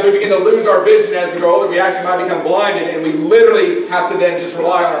literally, as we begin to lose our vision as we grow older, we actually might become blinded, and we literally have to then just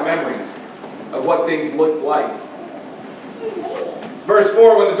rely on our memories of what things look like. Verse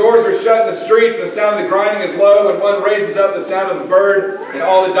 4, when the doors are shut in the streets, the sound of the grinding is low, and one raises up the sound of the bird, and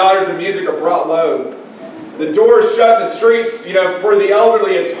all the daughters of music are brought low. The doors shut in the streets, for the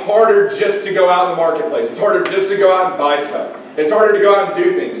elderly, it's harder just to go out in the marketplace. It's harder just to go out and buy stuff. It's harder to go out and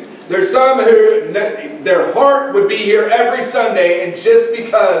do things. There's some who, their heart would be here every Sunday, and just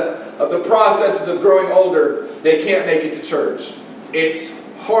because of the processes of growing older, they can't make it to church. It's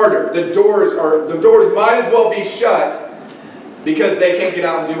harder. The doors might as well be shut because they can't get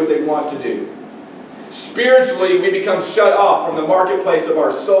out and do what they want to do. Spiritually, we become shut off from the marketplace of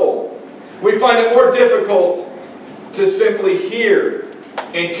our soul. We find it more difficult to simply hear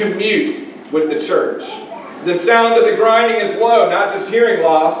and commute with the church. The sound of the grinding is low, not just hearing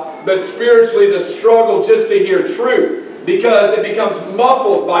loss, but spiritually the struggle just to hear truth, because it becomes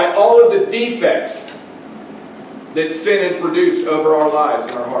muffled by all of the defects that sin has produced over our lives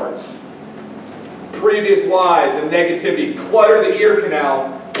and our hearts. Previous lies and negativity clutter the ear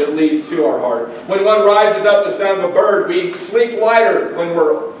canal that leads to our heart. When one rises up the sound of a bird, we sleep lighter when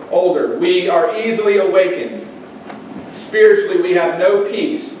we're older. We are easily awakened. Spiritually, we have no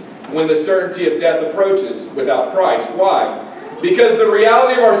peace when the certainty of death approaches without Christ. Why? Because the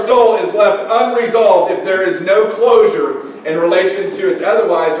reality of our soul is left unresolved if there is no closure in relation to its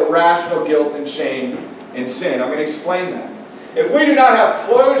otherwise irrational guilt and shame and sin. I'm going to explain that. If we do not have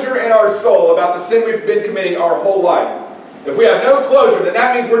closure in our soul about the sin we've been committing our whole life, if we have no closure, then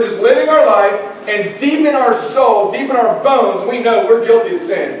that means we're just living our life, and deep in our soul, deep in our bones, we know we're guilty of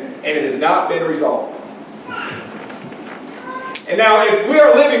sin, and it has not been resolved. And now, if we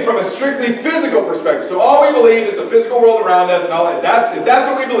are living from a strictly physical perspective, so all we believe is the physical world around us, and all that, if that's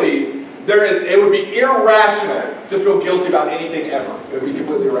what we believe, it would be irrational to feel guilty about anything ever. It would be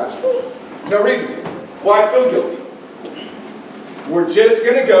completely irrational. No reason to. Why feel guilty? We're just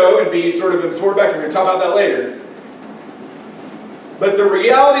going to go and be sort of absorbed back, and we're going to talk about that later. But the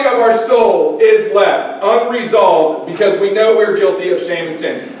reality of our soul is left unresolved because we know we're guilty of shame and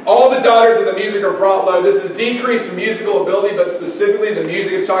sin. All the daughters of the music are brought low. This is decreased musical ability, but specifically the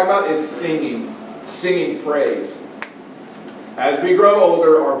music it's talking about is singing. Singing praise. As we grow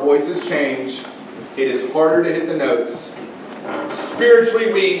older, our voices change. It is harder to hit the notes.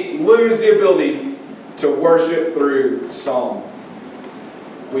 Spiritually, we lose the ability to worship through song.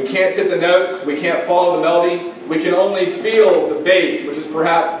 We can't hit the notes. We can't follow the melody. We can only feel the bass, which is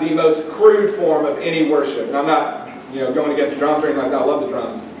perhaps the most crude form of any worship. And I'm not, going against drums or anything like that. I love the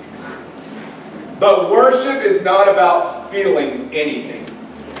drums. But worship is not about feeling anything.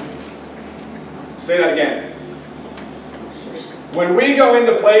 Say that again. When we go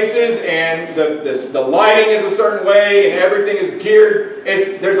into places and the lighting is a certain way and everything is geared,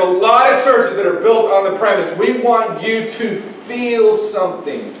 there's a lot of churches that are built on the premise, we want you to feel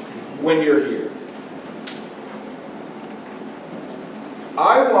something when you're here.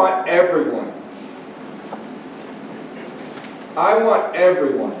 I want everyone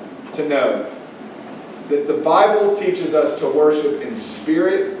to know that the Bible teaches us to worship in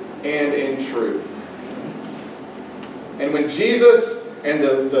spirit and in truth. And when Jesus and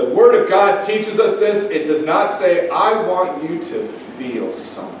the Word of God teaches us this, it does not say, I want you to feel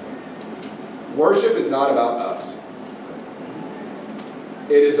something. Worship is not about us.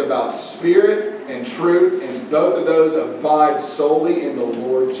 It is about spirit and truth, and both of those abide solely in the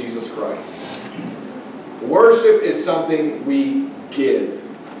Lord Jesus Christ. Worship is something we give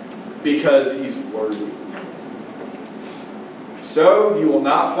because He's worthy. So you will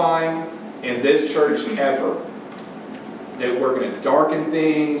not find in this church ever that we're going to darken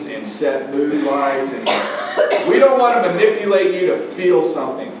things and set mood lights. And we don't want to manipulate you to feel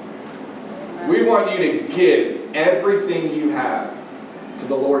something. We want you to give everything you have to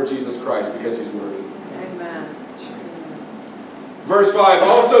the Lord Jesus Christ because He's worthy. Amen. Verse 5,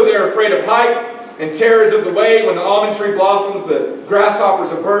 also they are afraid of height and terrors of the way. When the almond tree blossoms, the grasshopper's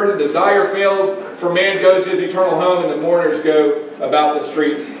a burden, desire fails, for man goes to his eternal home, and the mourners go about the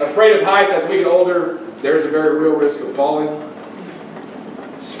streets. Afraid of height, as we get older, there's a very real risk of falling.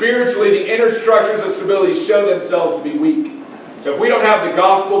 Spiritually, the inner structures of stability show themselves to be weak. If we don't have the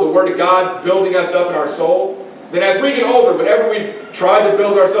gospel, the Word of God, building us up in our soul, then as we get older, whatever we tried to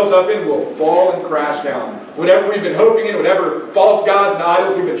build ourselves up in will fall and crash down. Whatever we've been hoping in, whatever false gods and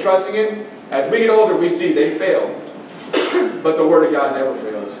idols we've been trusting in, as we get older, we see they fail. But the Word of God never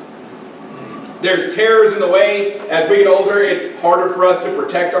fails. There's terrors in the way. As we get older, it's harder for us to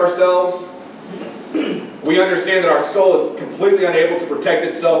protect ourselves. We understand that our soul is completely unable to protect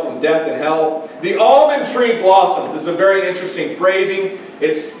itself from death and hell. The almond tree blossoms. This is a very interesting phrasing.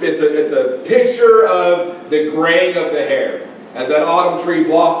 It's a picture of the graying of the hair. As that autumn tree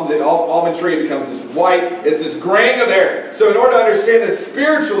blossoms, the almond tree becomes this white. It's this graying of the hair. So in order to understand this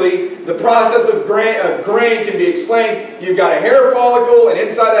spiritually, the process of graying can be explained. You've got a hair follicle, and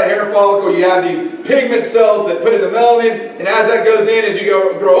inside that hair follicle you have these pigment cells that put in the melanin. And as that goes in, as you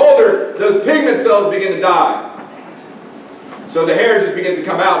grow older, those pigment cells begin to die. So the hair just begins to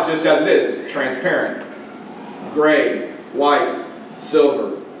come out just as it is, transparent, gray, white,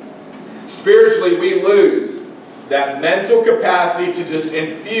 silver. Spiritually, we lose that mental capacity to just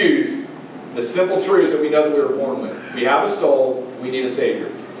infuse the simple truths that we know that we were born with. We have a soul, we need a Savior.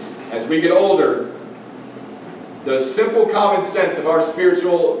 As we get older, the simple common sense of our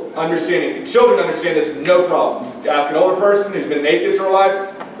spiritual understanding, children understand this no problem. You ask an older person who's been an atheist their whole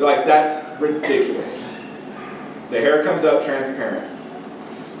life, they're like, that's ridiculous. The hair comes up transparent.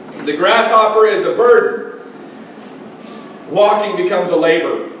 The grasshopper is a burden. Walking becomes a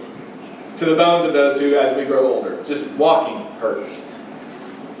labor to the bones of those who, as we grow older, just walking hurts.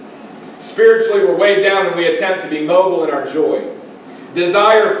 Spiritually, we're weighed down when we attempt to be mobile in our joy.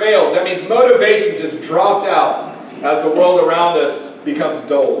 Desire fails. That means motivation just drops out as the world around us becomes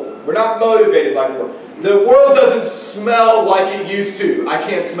dull. We're not motivated like the world. The world doesn't smell like it used to. I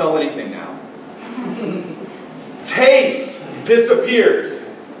can't smell anything now. Taste disappears.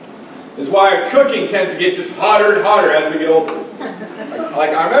 This is why cooking tends to get just hotter and hotter as we get older.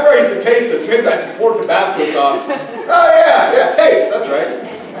 Like, I remember I used to taste this. Maybe I just poured Tabasco sauce. Oh yeah, taste. That's right.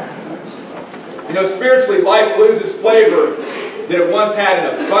 You know, spiritually, life loses flavor that it once had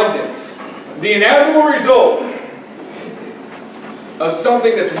in abundance. The inevitable result of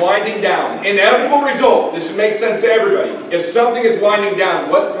something that's winding down. Inevitable result. This should make sense to everybody. If something is winding down,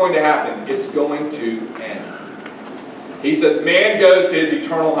 what's going to happen? It's going to end. He says, man goes to his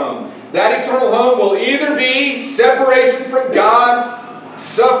eternal home. That eternal home will either be separation from God,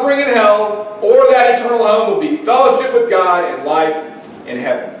 suffering in hell, or that eternal home will be fellowship with God and life in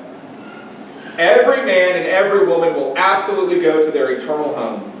heaven. Every man and every woman will absolutely go to their eternal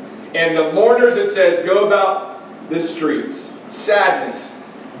home. And the mourners, it says, go about the streets. Sadness,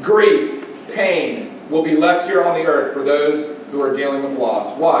 grief, pain will be left here on the earth for those who are dealing with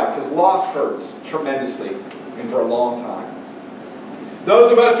loss. Why? Because loss hurts tremendously and for a long time.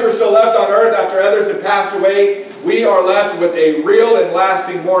 Those of us who are still left on earth after others have passed away, we are left with a real and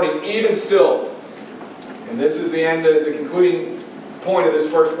lasting mourning, even still. And this is the end of the concluding point of this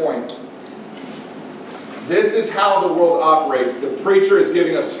first point. This is how the world operates. The preacher is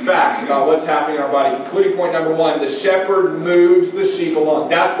giving us facts about what's happening in our body. Concluding point number one, the shepherd moves the sheep along.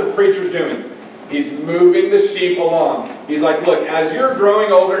 That's what the preacher's doing. He's moving the sheep along. He's like, look, as you're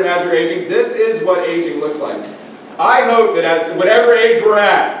growing older and as you're aging, this is what aging looks like. I hope that at whatever age we're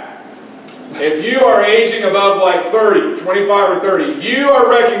at, if you are aging above like 30, 25 or 30, you are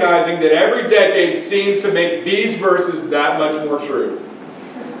recognizing that every decade seems to make these verses that much more true.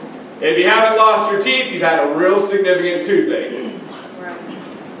 If you haven't lost your teeth, you've had a real significant toothache.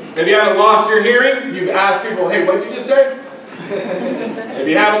 If you haven't lost your hearing, you've asked people, hey, what did you just say? If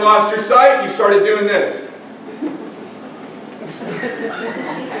you haven't lost your sight, you started doing this.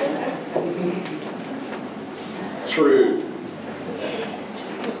 True.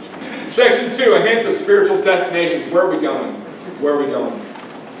 Section 2, a hint of spiritual destinations. Where are we going? Where are we going?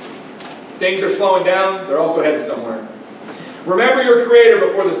 Things are slowing down. They're also heading somewhere. Remember your Creator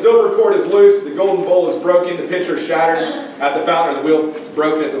before the silver cord is loosed, the golden bowl is broken, the pitcher is shattered at the fountain, or the wheel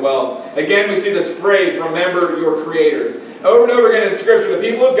broken at the well. Again, we see this phrase, remember your Creator. Over and over again in Scripture, the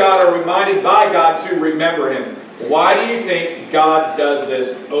people of God are reminded by God to remember Him. Why do you think God does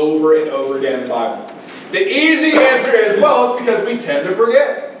this over and over again in the Bible? The easy answer is, well, it's because we tend to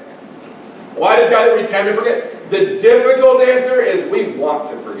forget. Why does God we tend to forget? The difficult answer is we want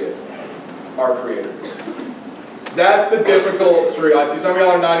to forget our Creator. That's the difficult truth. I see some of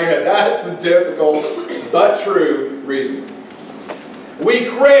y'all are nodding your head. That's the difficult but true reason. We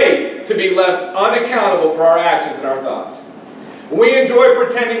crave to be left unaccountable for our actions and our thoughts. We enjoy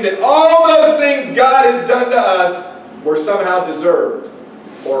pretending that all those things God has done to us were somehow deserved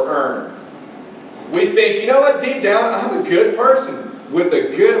or earned. We think, you know what, deep down, I'm a good person with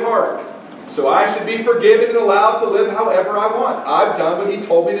a good heart. So I should be forgiven and allowed to live however I want. I've done what He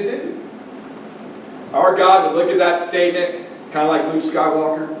told me to do. Our God would look at that statement, kind of like Luke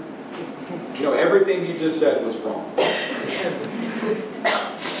Skywalker. You know, everything you just said was wrong.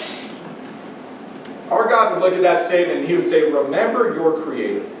 Our God would look at that statement and He would say, remember your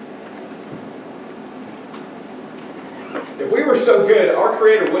Creator. If we were so good, our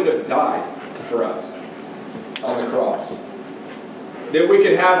Creator wouldn't have died for us on the cross. That we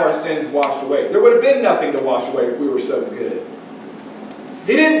could have our sins washed away. There would have been nothing to wash away if we were so good.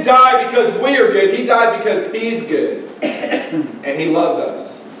 He didn't die because we are good. He died because He's good. And He loves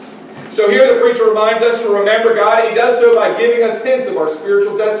us. So here the preacher reminds us to remember God, and he does so by giving us hints of our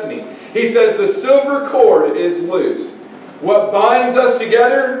spiritual destiny. He says the silver cord is loosed. What binds us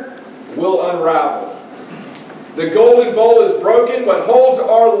together will unravel. The golden bowl is broken. What holds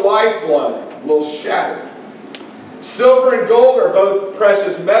our lifeblood will shatter. Silver and gold are both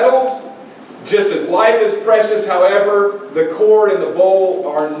precious metals. Just as life is precious, however, the cord and the bowl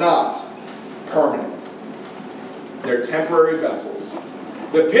are not permanent. They're temporary vessels.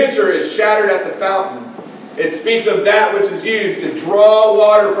 The pitcher is shattered at the fountain. It speaks of that which is used to draw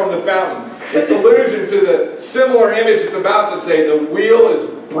water from the fountain. It's allusion to the similar image it's about to say, the wheel is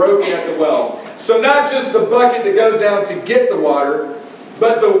broken at the well. So not just the bucket that goes down to get the water,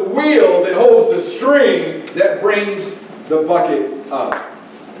 but the wheel that holds the string that brings the bucket up.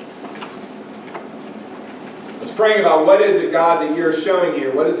 I was praying about what is it, God, that you're showing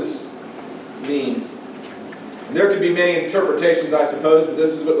here? What does this mean? And there could be many interpretations, I suppose, but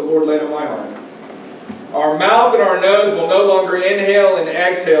this is what the Lord laid on my heart. Our mouth and our nose will no longer inhale and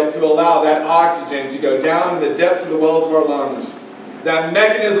exhale to allow that oxygen to go down in the depths of the wells of our lungs. That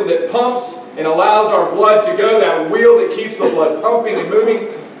mechanism that pumps and allows our blood to go, that wheel that keeps the blood pumping and moving,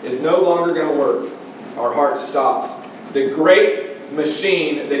 is no longer going to work. Our heart stops. The great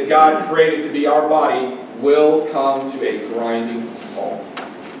machine that God created to be our body will come to a grinding halt.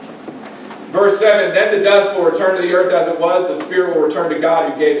 Verse 7, then the dust will return to the earth as it was. The spirit will return to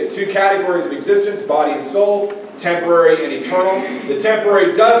God who gave it. Two categories of existence, body and soul, temporary and eternal. The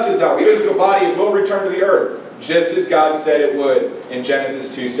temporary dust is our physical body. It will return to the earth, just as God said it would in Genesis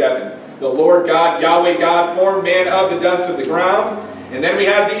 2:7. The Lord God, Yahweh God, formed man of the dust of the ground. And then we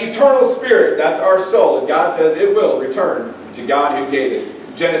have the eternal spirit. That's our soul. And God says it will return to God who gave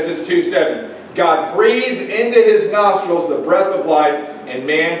it. Genesis 2:7. God breathed into his nostrils the breath of life, and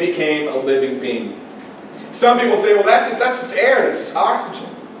man became a living being. Some people say, well, that's just air. That's just oxygen.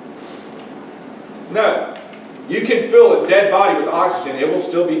 No. You can fill a dead body with oxygen. It will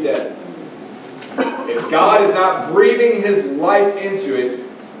still be dead. If God is not breathing his life into it,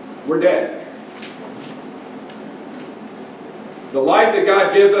 we're dead. The life that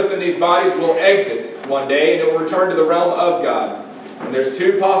God gives us in these bodies will exit one day, and it will return to the realm of God. And there's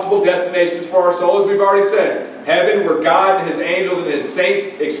two possible destinations for our soul, as we've already said. Heaven, where God and his angels and his saints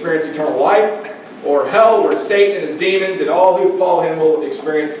experience eternal life. Or hell, where Satan and his demons and all who follow him will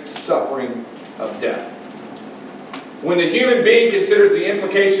experience suffering of death. When the human being considers the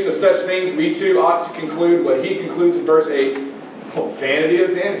implication of such things, we too ought to conclude what he concludes in verse 8. Well, vanity of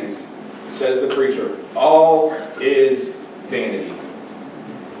vanities, says the preacher. All is vanity.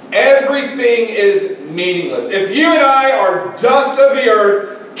 Everything is meaningless. If you and I are dust of the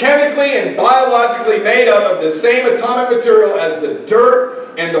earth, chemically and biologically made up of the same atomic material as the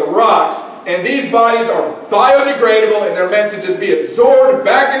dirt and the rocks, and these bodies are biodegradable and they're meant to just be absorbed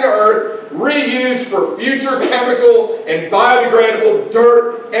back into earth, reused for future chemical and biodegradable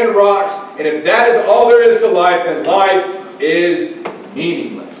dirt and rocks, and if that is all there is to life, then life is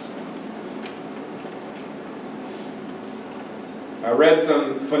meaningless. I read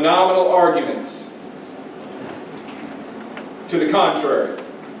some phenomenal arguments to the contrary.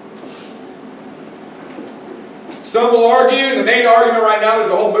 Some will argue, the main argument right now, there's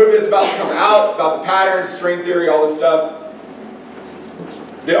a whole movement that's about to come out, it's about the patterns, string theory, all this stuff,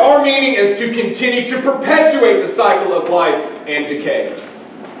 that our meaning is to continue to perpetuate the cycle of life and decay.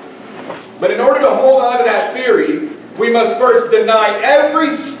 But in order to hold on to that theory, we must first deny every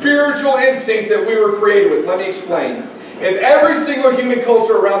spiritual instinct that we were created with. Let me explain. If every single human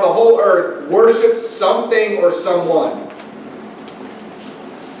culture around the whole earth worships something or someone,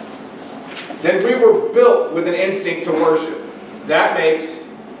 then we were built with an instinct to worship. That makes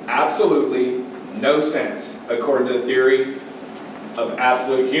absolutely no sense according to the theory of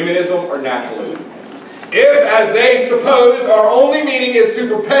absolute humanism or naturalism. If, as they suppose, our only meaning is to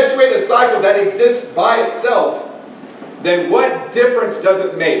perpetuate a cycle that exists by itself, then what difference does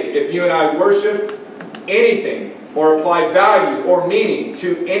it make if you and I worship anything or apply value or meaning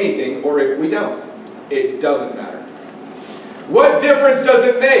to anything, or if we don't? It doesn't matter. What difference does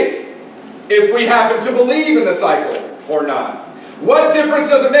it make if we happen to believe in the cycle or not? What difference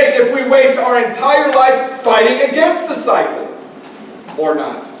does it make if we waste our entire life fighting against the cycle or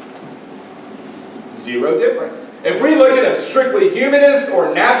not? Zero difference. If we look at a strictly humanist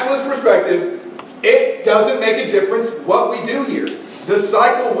or naturalist perspective, it doesn't make a difference what we do here. The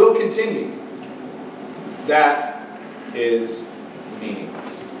cycle will continue. That is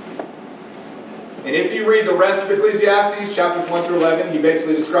meaningless. And if you read the rest of Ecclesiastes, chapters 1 through 11, he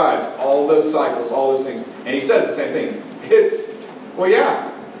basically describes all those cycles, all those things. And he says the same thing. Well,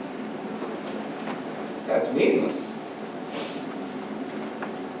 yeah, that's meaningless.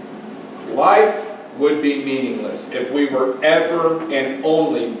 Life would be meaningless if we were ever and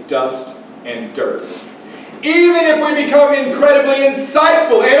only dust and dirt. Even if we become incredibly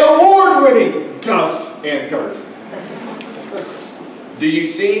insightful and award-winning dust and dirt. Do you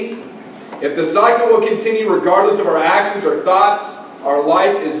see? If the cycle will continue regardless of our actions or thoughts, our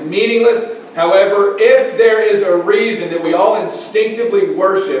life is meaningless. However, if there is a reason that we all instinctively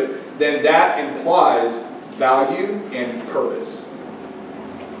worship, then that implies value and purpose.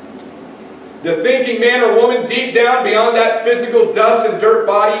 The thinking man or woman deep down beyond that physical dust and dirt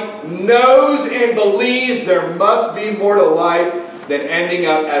body knows and believes there must be more to life than ending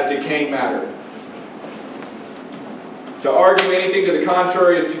up as decaying matter. To argue anything to the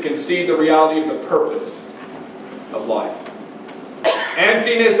contrary is to concede the reality of the purpose of life.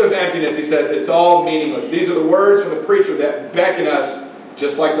 Emptiness of emptiness, he says, it's all meaningless. These are the words from the preacher that beckon us,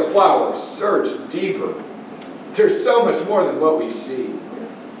 just like the flowers, search deeper. There's so much more than what we see.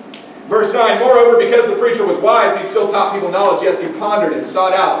 Verse 9, moreover, because the preacher was wise, he still taught people knowledge. Yes, he pondered and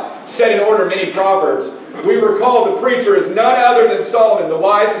sought out, set in order many proverbs. We recall the preacher is none other than Solomon, the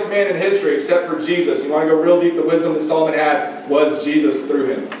wisest man in history except for Jesus. You want to go real deep, the wisdom that Solomon had was Jesus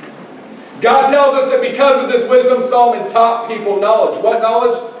through him. God tells us that because of this wisdom, Solomon taught people knowledge. What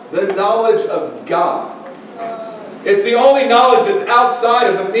knowledge? The knowledge of God. It's the only knowledge that's outside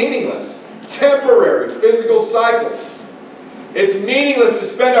of the meaningless, temporary, physical cycles. It's meaningless to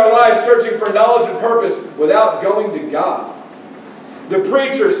spend our lives searching for knowledge and purpose without going to God. The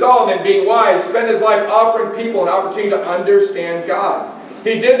preacher, Solomon, being wise, spent his life offering people an opportunity to understand God.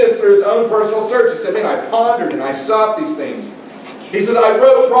 He did this through his own personal search. He said, man, I pondered and I sought these things. He says, I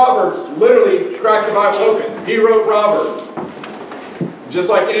wrote Proverbs, literally cracked the Bible open. He wrote Proverbs. Just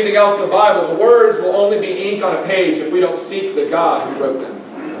like anything else in the Bible, the words will only be ink on a page if we don't seek the God who wrote them.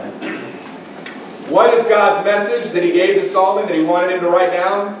 What is God's message that he gave to Solomon that he wanted him to write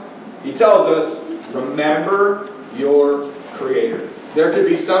down? He tells us, remember your Creator. There could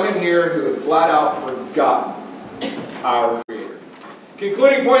be some in here who have flat out forgotten our Creator.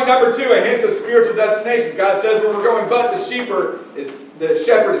 Concluding point number 2, a hint of spiritual destinations. God says where we're going, but the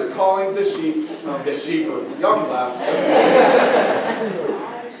shepherd is calling the sheep. The sheeper. Y'all can laugh.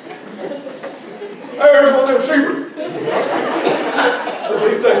 Hey, here's one of them sheepers. Let's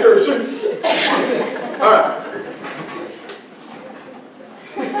leave take care of the sheep. Alright.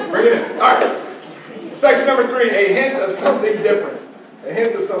 Bring it in. Alright. Section number 3, a hint of something different. A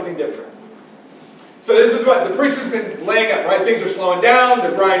hint of something different. So this is what the preacher's been laying up, right? Things are slowing down,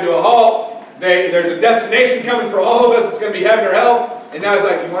 they're grinding to a halt. There's a destination coming for all of us, it's going to be heaven or hell. And now he's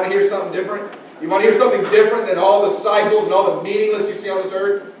like, you want to hear something different? You want to hear something different than all the cycles and all the meaningless you see on this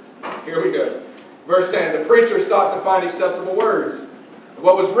earth? Here we go. Verse 10, the preacher sought to find acceptable words.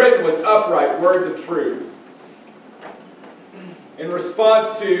 What was written was upright, words of truth. In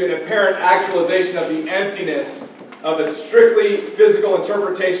response to an apparent actualization of the emptiness of a strictly physical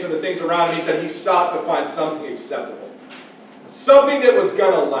interpretation of the things around him, he said he sought to find something acceptable. Something that was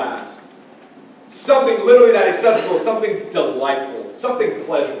going to last. Something literally that acceptable, something delightful, something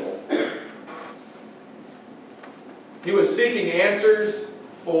pleasurable. He was seeking answers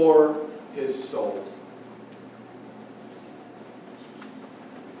for his soul.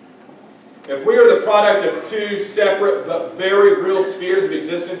 If we are the product of two separate but very real spheres of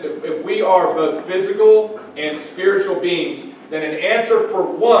existence, if we are both physical and spiritual beings, then an answer for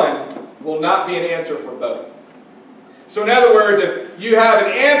one will not be an answer for both. So in other words, if you have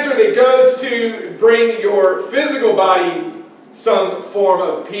an answer that goes to bring your physical body some form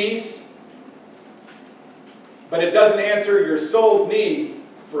of peace, but it doesn't answer your soul's need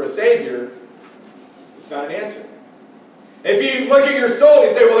for a Savior, it's not an answer. If you look at your soul and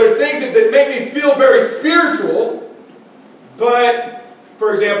you say, well, there's things that make me feel very spiritual, but,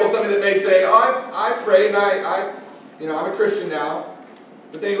 for example, somebody that may say, oh, I prayed and I'm a Christian now,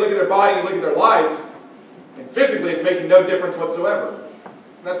 but then you look at their body and you look at their life, and physically it's making no difference whatsoever.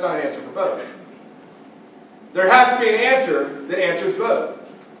 That's not an answer for both. There has to be an answer that answers both.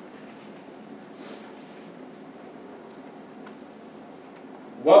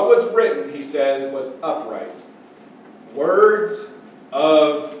 What was written, he says, was upright. Words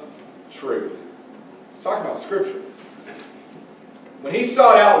of truth. He's talking about Scripture. When he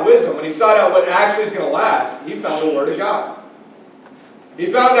sought out wisdom, when he sought out what actually is going to last, he found the Word of God. He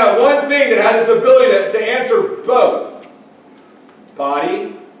found out one thing that had this ability to answer both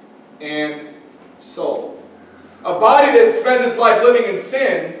body and soul. A body that spends its life living in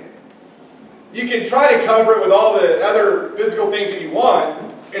sin, you can try to cover it with all the other physical things that you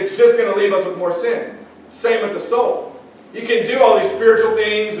want. It's just going to leave us with more sin. Same with the soul. You can do all these spiritual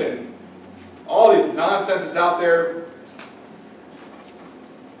things and all these nonsense that's out there.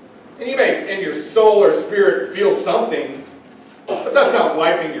 And you may, in your soul or spirit, feel something, but that's not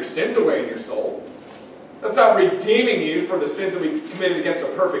wiping your sins away in your soul. That's not redeeming you for the sins that we've committed against a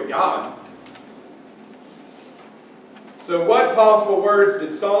perfect God. So what possible words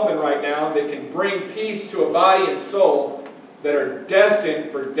did Solomon write down that can bring peace to a body and soul that are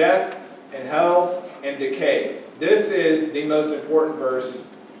destined for death and hell and decay? This is the most important verse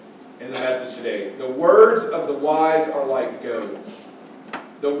in the message today. The words of the wise are like goads.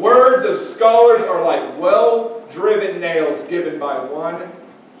 The words of scholars are like well-driven nails given by one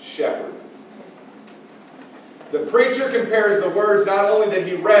shepherd. The preacher compares the words not only that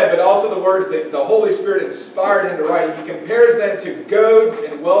he read, but also the words that the Holy Spirit inspired him to write. He compares them to goads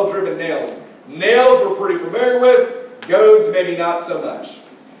and well-driven nails. Nails we're pretty familiar with, goads maybe not so much.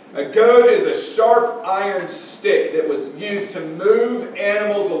 A goad is a sharp iron stick that was used to move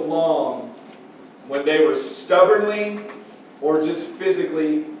animals along when they were stubbornly or just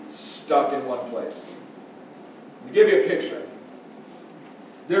physically stuck in one place. Let me give you a picture.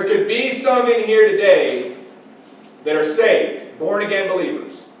 There could be some in here today that are saved, born-again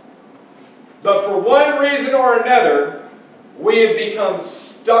believers. But for one reason or another, we have become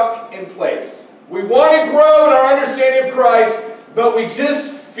stuck in place. We want to grow in our understanding of Christ, but we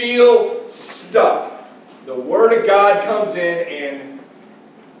just feel stuck. The Word of God comes in and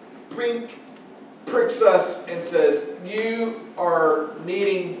pricks us and says, you are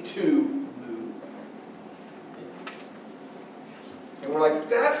needing to move. And we're like,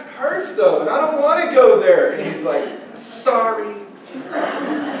 that hurts though, and I don't want to go there. And he's like, sorry. I'm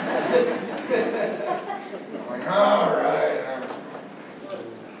like, all right.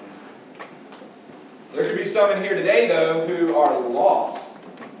 There could be some in here today, though, who are lost.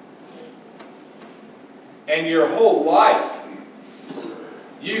 And your whole life,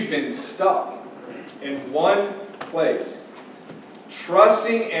 you've been stuck in one place,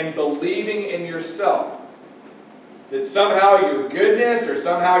 trusting and believing in yourself that somehow your goodness or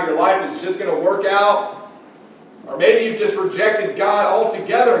somehow your life is just going to work out, or maybe you've just rejected God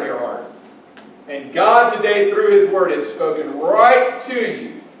altogether in your heart. And God today, through His Word, has spoken right to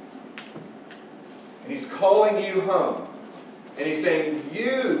you. And He's calling you home. And He's saying,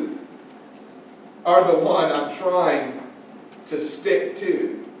 you are the one I'm trying to stick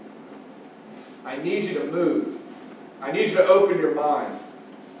to. I need you to move. I need you to open your mind.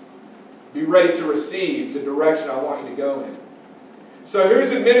 Be ready to receive the direction I want you to go in. So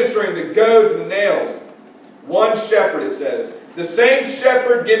who's administering the goads and the nails? One shepherd, it says. The same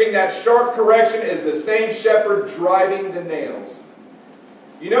shepherd giving that sharp correction is the same shepherd driving the nails.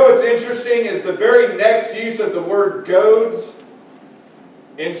 You know what's interesting is the very next use of the word goads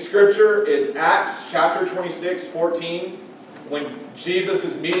in Scripture is Acts chapter 26:14, when Jesus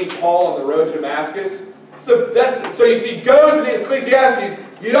is meeting Paul on the road to Damascus. So you see goads in Ecclesiastes.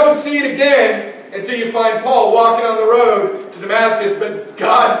 You don't see it again until you find Paul walking on the road to Damascus, but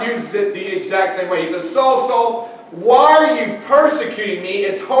God uses it the exact same way. He says, Saul, Saul, why are you persecuting me?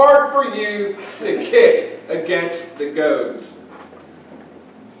 It's hard for you to kick against the goads.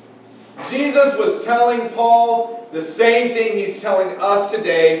 Jesus was telling Paul the same thing he's telling us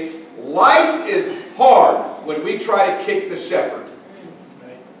today. Life is hard when we try to kick the shepherd.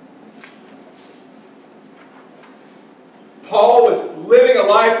 Paul was living a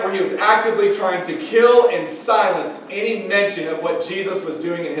life where he was actively trying to kill and silence any mention of what Jesus was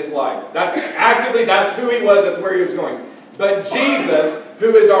doing in his life. That's who he was, that's where he was going. But Jesus,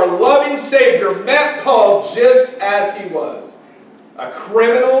 who is our loving Savior, met Paul just as he was. A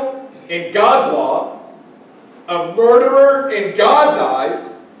criminal in God's law, a murderer in God's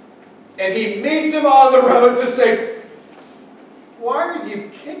eyes, and he meets him on the road to say, why are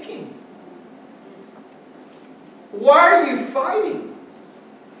you kicking? Why are you fighting?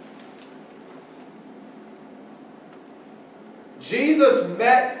 Jesus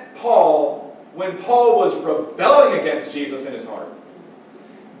met Paul when Paul was rebelling against Jesus in his heart.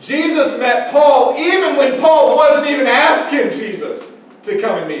 Jesus met Paul even when Paul wasn't even asking Jesus to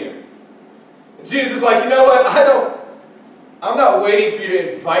come and meet him. And Jesus is like, you know what? I'm not waiting for you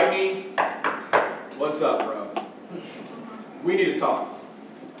to invite me. What's up, bro? We need to talk.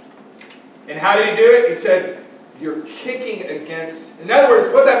 And how did he do it? He said, you're kicking against... In other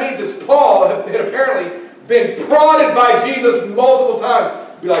words, what that means is Paul had apparently been prodded by Jesus multiple times.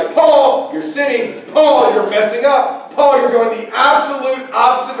 Be like, Paul, you're sinning. Paul, you're messing up. Paul, you're going the absolute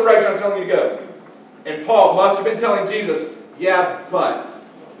opposite direction I'm telling you to go. And Paul must have been telling Jesus, yeah, but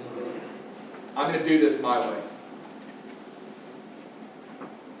I'm going to do this my way.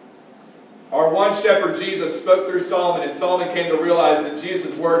 Our one shepherd, Jesus, spoke through Solomon, and Solomon came to realize that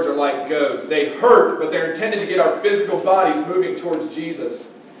Jesus' words are like goads. They hurt, but they're intended to get our physical bodies moving towards Jesus.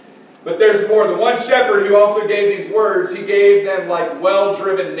 But there's more. The one shepherd who also gave these words, he gave them like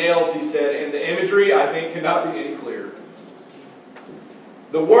well-driven nails, he said, and the imagery, I think, cannot be any clearer.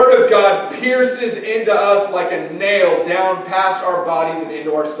 The Word of God pierces into us like a nail down past our bodies and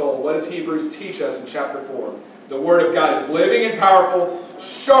into our soul. What does Hebrews teach us in chapter 4? The Word of God is living and powerful,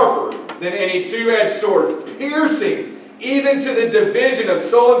 sharper than any two-edged sword, piercing even to the division of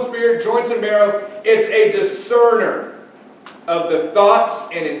soul and spirit, joints and marrow. It's a discerner of the thoughts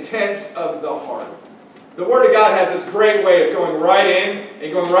and intents of the heart. The Word of God has this great way of going right in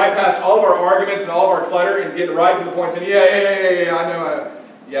and going right past all of our arguments and all of our clutter and getting right to the point saying, yeah, I know.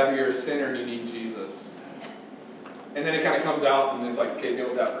 Yeah, but you're a sinner and you need Jesus. And then it kind of comes out and it's like, okay, deal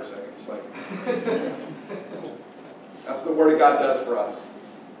with that for a second. It's like... That's what the Word of God does for us.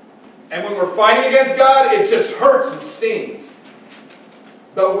 And when we're fighting against God, it just hurts and stings.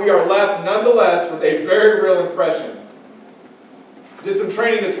 But we are left, nonetheless, with a very real impression. Did some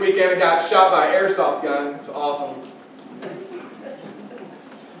training this weekend and got shot by an airsoft gun. It was awesome.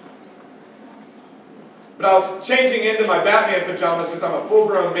 But I was changing into my Batman pajamas because I'm a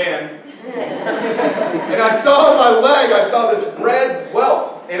full-grown man. And I saw on my leg, I saw this red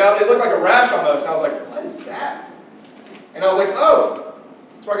welt. And it looked like a rash almost. And I was like, what is that? And I was like, oh,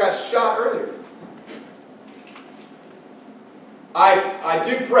 that's where I got shot earlier. I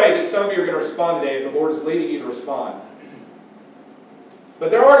do pray that some of you are going to respond today if the Lord is leading you to respond.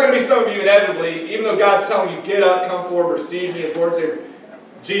 But there are going to be some of you inevitably, even though God's telling you, get up, come forward, receive me as Lord and Savior.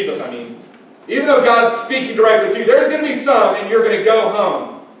 Jesus, I mean. Even though God's speaking directly to you, there's going to be some, and you're going to go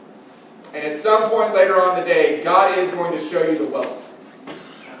home. And at some point later on in the day, God is going to show you the wealth.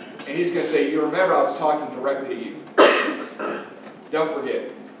 And He's going to say, you remember I was talking directly to you. Don't forget.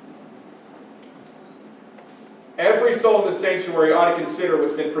 Every soul in the sanctuary ought to consider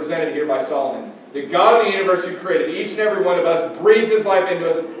what's been presented here by Solomon. The God of the universe who created each and every one of us, breathed His life into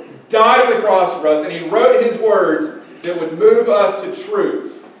us, died on the cross for us, and He wrote His words that would move us to truth.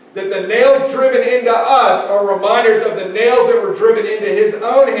 That the nails driven into us are reminders of the nails that were driven into His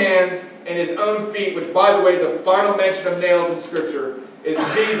own hands and His own feet, which, by the way, the final mention of nails in Scripture is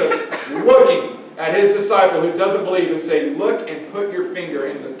Jesus looking at His disciple who doesn't believe and say, look and put your finger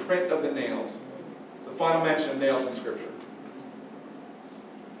in the print of the nails. It's the final mention of nails in Scripture.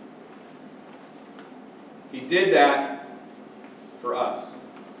 He did that for us.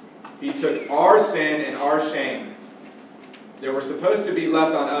 He took our sin and our shame that were supposed to be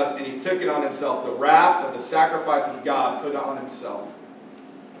left on us, and He took it on Himself. The wrath of the sacrifice of God put it on Himself.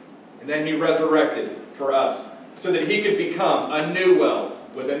 And then He resurrected for us so that He could become a new well,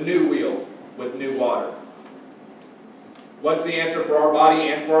 with a new wheel, with new water. What's the answer for our body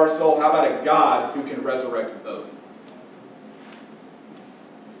and for our soul? How about a God who can resurrect both?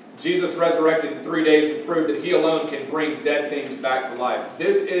 Jesus resurrected in 3 days and proved that He alone can bring dead things back to life.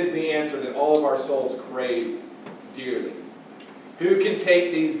 This is the answer that all of our souls crave dearly. Who can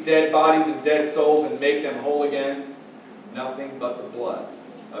take these dead bodies and dead souls and make them whole again? Nothing but the blood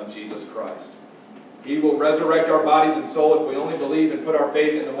of Jesus Christ. He will resurrect our bodies and soul if we only believe and put our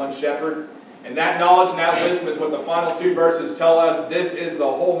faith in the one shepherd. And that knowledge and that wisdom is what the final 2 verses tell us. This is the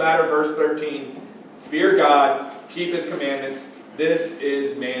whole matter. Verse 13. Fear God, keep His commandments. This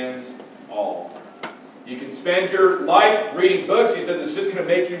is man's all. You can spend your life reading books. He says it's just going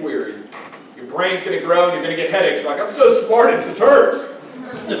to make you weary. Your brain's going to grow and you're going to get headaches. You're like, I'm so smart, it just hurts.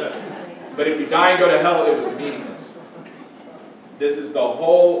 But if you die and go to hell, it was meaningless. This is the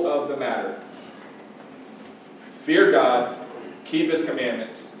whole of the matter. Fear God, keep His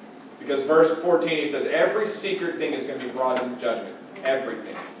commandments. Because verse 14, he says, every secret thing is going to be brought into judgment.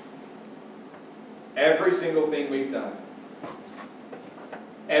 Everything. Every single thing we've done.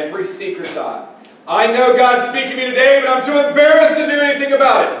 Every secret thought. I know God's speaking to me today, but I'm too embarrassed to do anything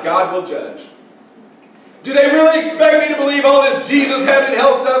about it. God will judge. Do they really expect me to believe all this Jesus, heaven, and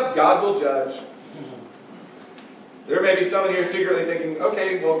hell stuff? God will judge. There may be someone here secretly thinking,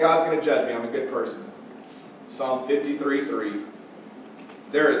 okay, well, God's going to judge me. I'm a good person. Psalm 53:3.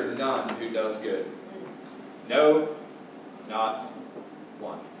 There is none who does good. No, not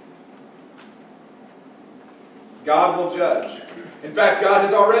one. God will judge. In fact, God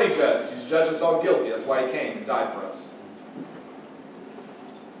has already judged. He's judged us all guilty. That's why He came and died for us.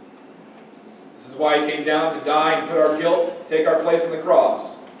 This is why He came down to die and put our guilt, take our place on the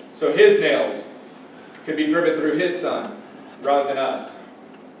cross, so His nails could be driven through His Son rather than us.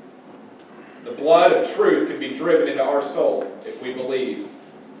 The blood of truth can be driven into our soul if we believe.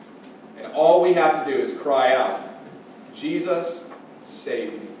 And all we have to do is cry out, Jesus,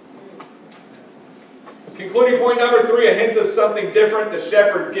 save me. Concluding point number 3, a hint of something different. The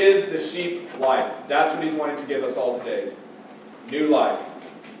shepherd gives the sheep life. That's what He's wanting to give us all today. New life.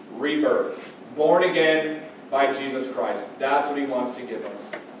 Rebirth. Born again by Jesus Christ. That's what He wants to give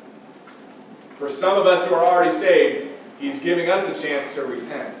us. For some of us who are already saved, He's giving us a chance to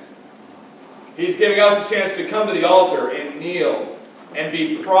repent. He's giving us a chance to come to the altar and kneel and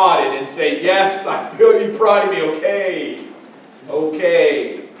be prodded and say, yes, I feel you prodding me. Okay.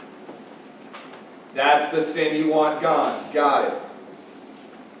 Okay. That's the sin you want gone. Got it.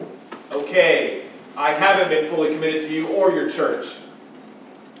 Okay. I haven't been fully committed to you or your church.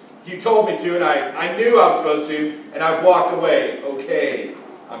 You told me to, and I knew I was supposed to, and I've walked away. Okay.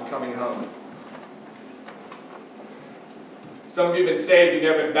 I'm coming home. Some of you have been saved, you've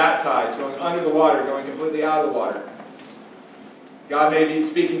never been baptized, going under the water, going completely out of the water. God may be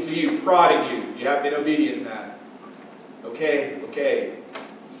speaking to you, prodding you. You have been obedient in that. Okay, okay.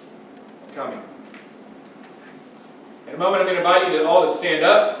 I'm coming. In a moment, I'm going to invite you all to stand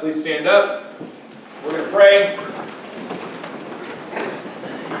up. Please stand up. We're going to pray.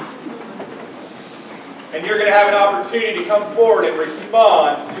 And you're going to have an opportunity to come forward and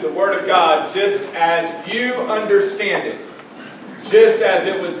respond to the Word of God just as you understand it. Just as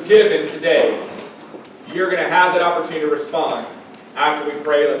it was given today. You're going to have that opportunity to respond. After we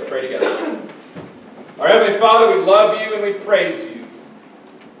pray, let's pray together. Our Heavenly Father, we love you and we praise you.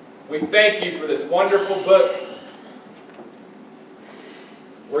 We thank you for this wonderful book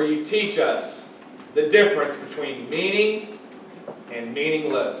where you teach us the difference between meaning and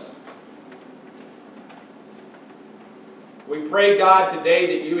meaningless. We pray, God,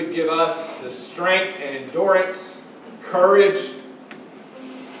 today that you would give us the strength and endurance, courage,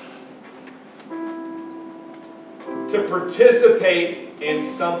 to participate in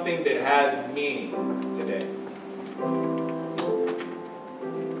something that has meaning today.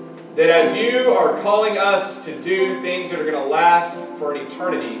 That as you are calling us to do things that are going to last for an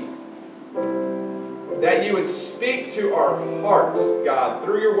eternity, that you would speak to our hearts, God,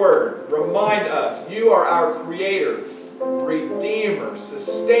 through your word. Remind us you are our Creator, Redeemer,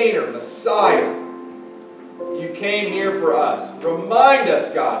 Sustainer, Messiah. You came here for us. Remind us,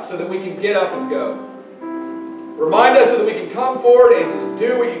 God, so that we can get up and go. Remind us so that we can come forward and just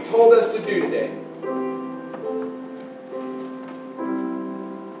do what you told us to do today.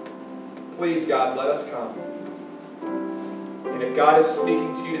 Please, God, let us come. And if God is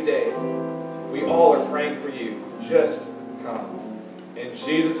speaking to you today, we all are praying for you. Just come. In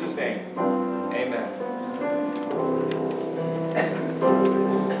Jesus' name, amen.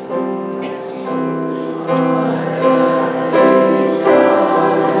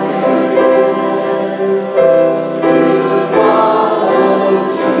 To follow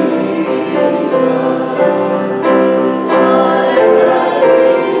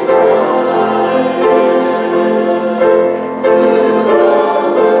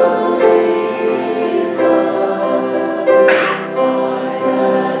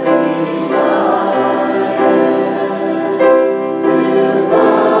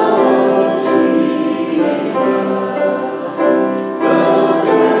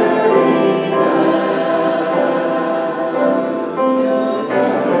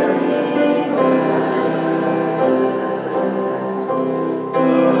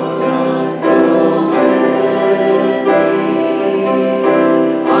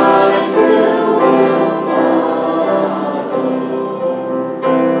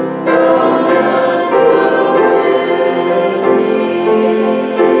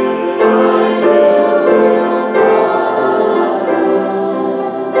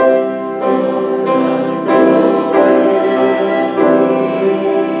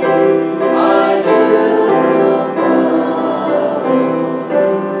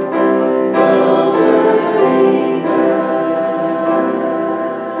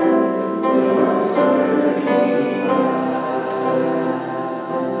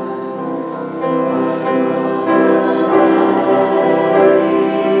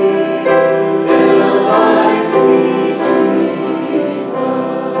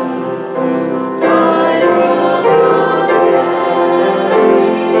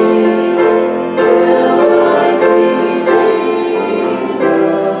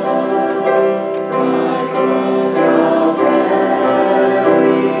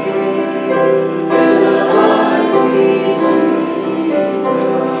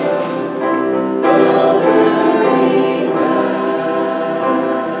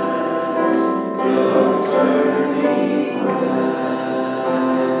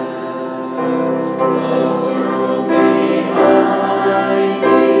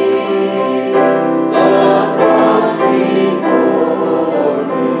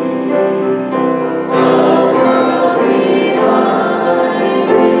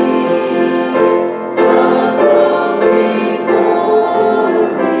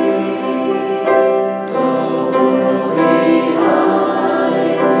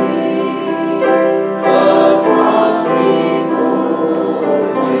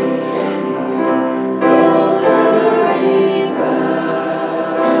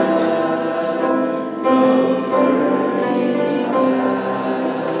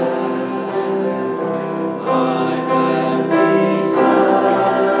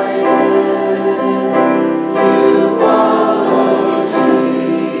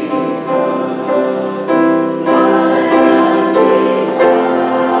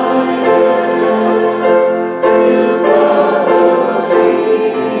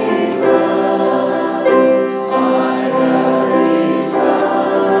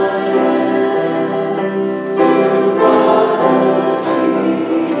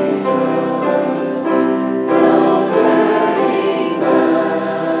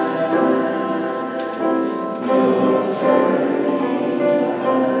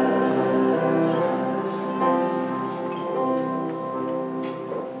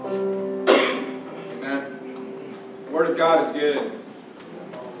God is good.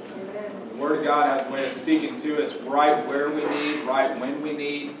 The Word of God has a way of speaking to us right where we need, right when we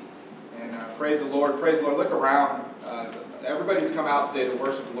need. And praise the Lord. Praise the Lord. Look around. Everybody's come out today to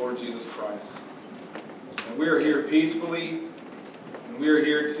worship the Lord Jesus Christ. And we are here peacefully. And we are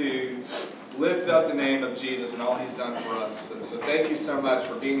here to lift up the name of Jesus and all He's done for us. So thank you so much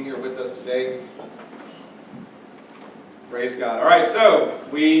for being here with us today. Praise God. All right, so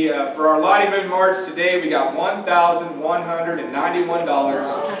we for our Lottie Moon March today, we got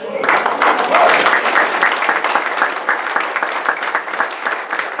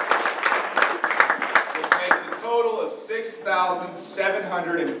 $1,191. Which makes a total of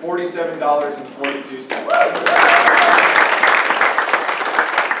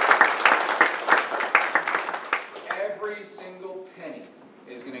 $6,747.42. Every single penny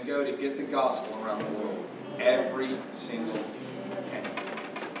is going to go to get the gospel around the world. Every single penny.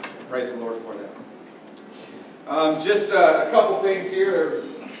 Praise the Lord for that. Just a couple things here.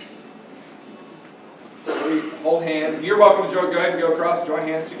 We hold hands. And you're welcome to go ahead and go across and join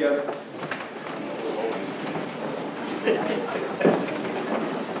hands together.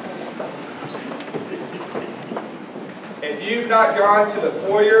 If you've not gone to the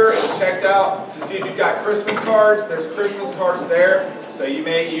foyer and checked out to see if you've got Christmas cards, there's Christmas cards there. So you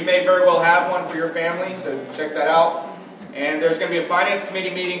may very well have one for your family, so check that out. And there's going to be a Finance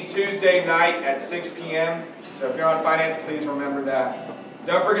Committee meeting Tuesday night at 6 p.m. So if you're on Finance, please remember that.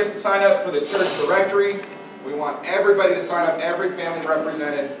 Don't forget to sign up for the church directory. We want everybody to sign up, every family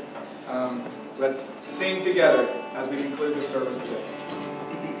represented. Let's sing together as we conclude the service today.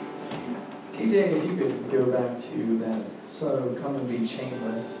 TJ, if you could go back to that, so come and be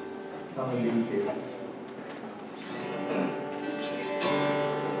chainless, come and be fearless.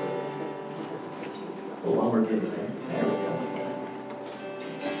 Oh, while we're getting there. There we go.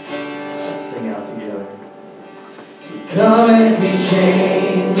 Let's sing out together. So come and be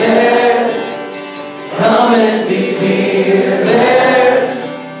chainless.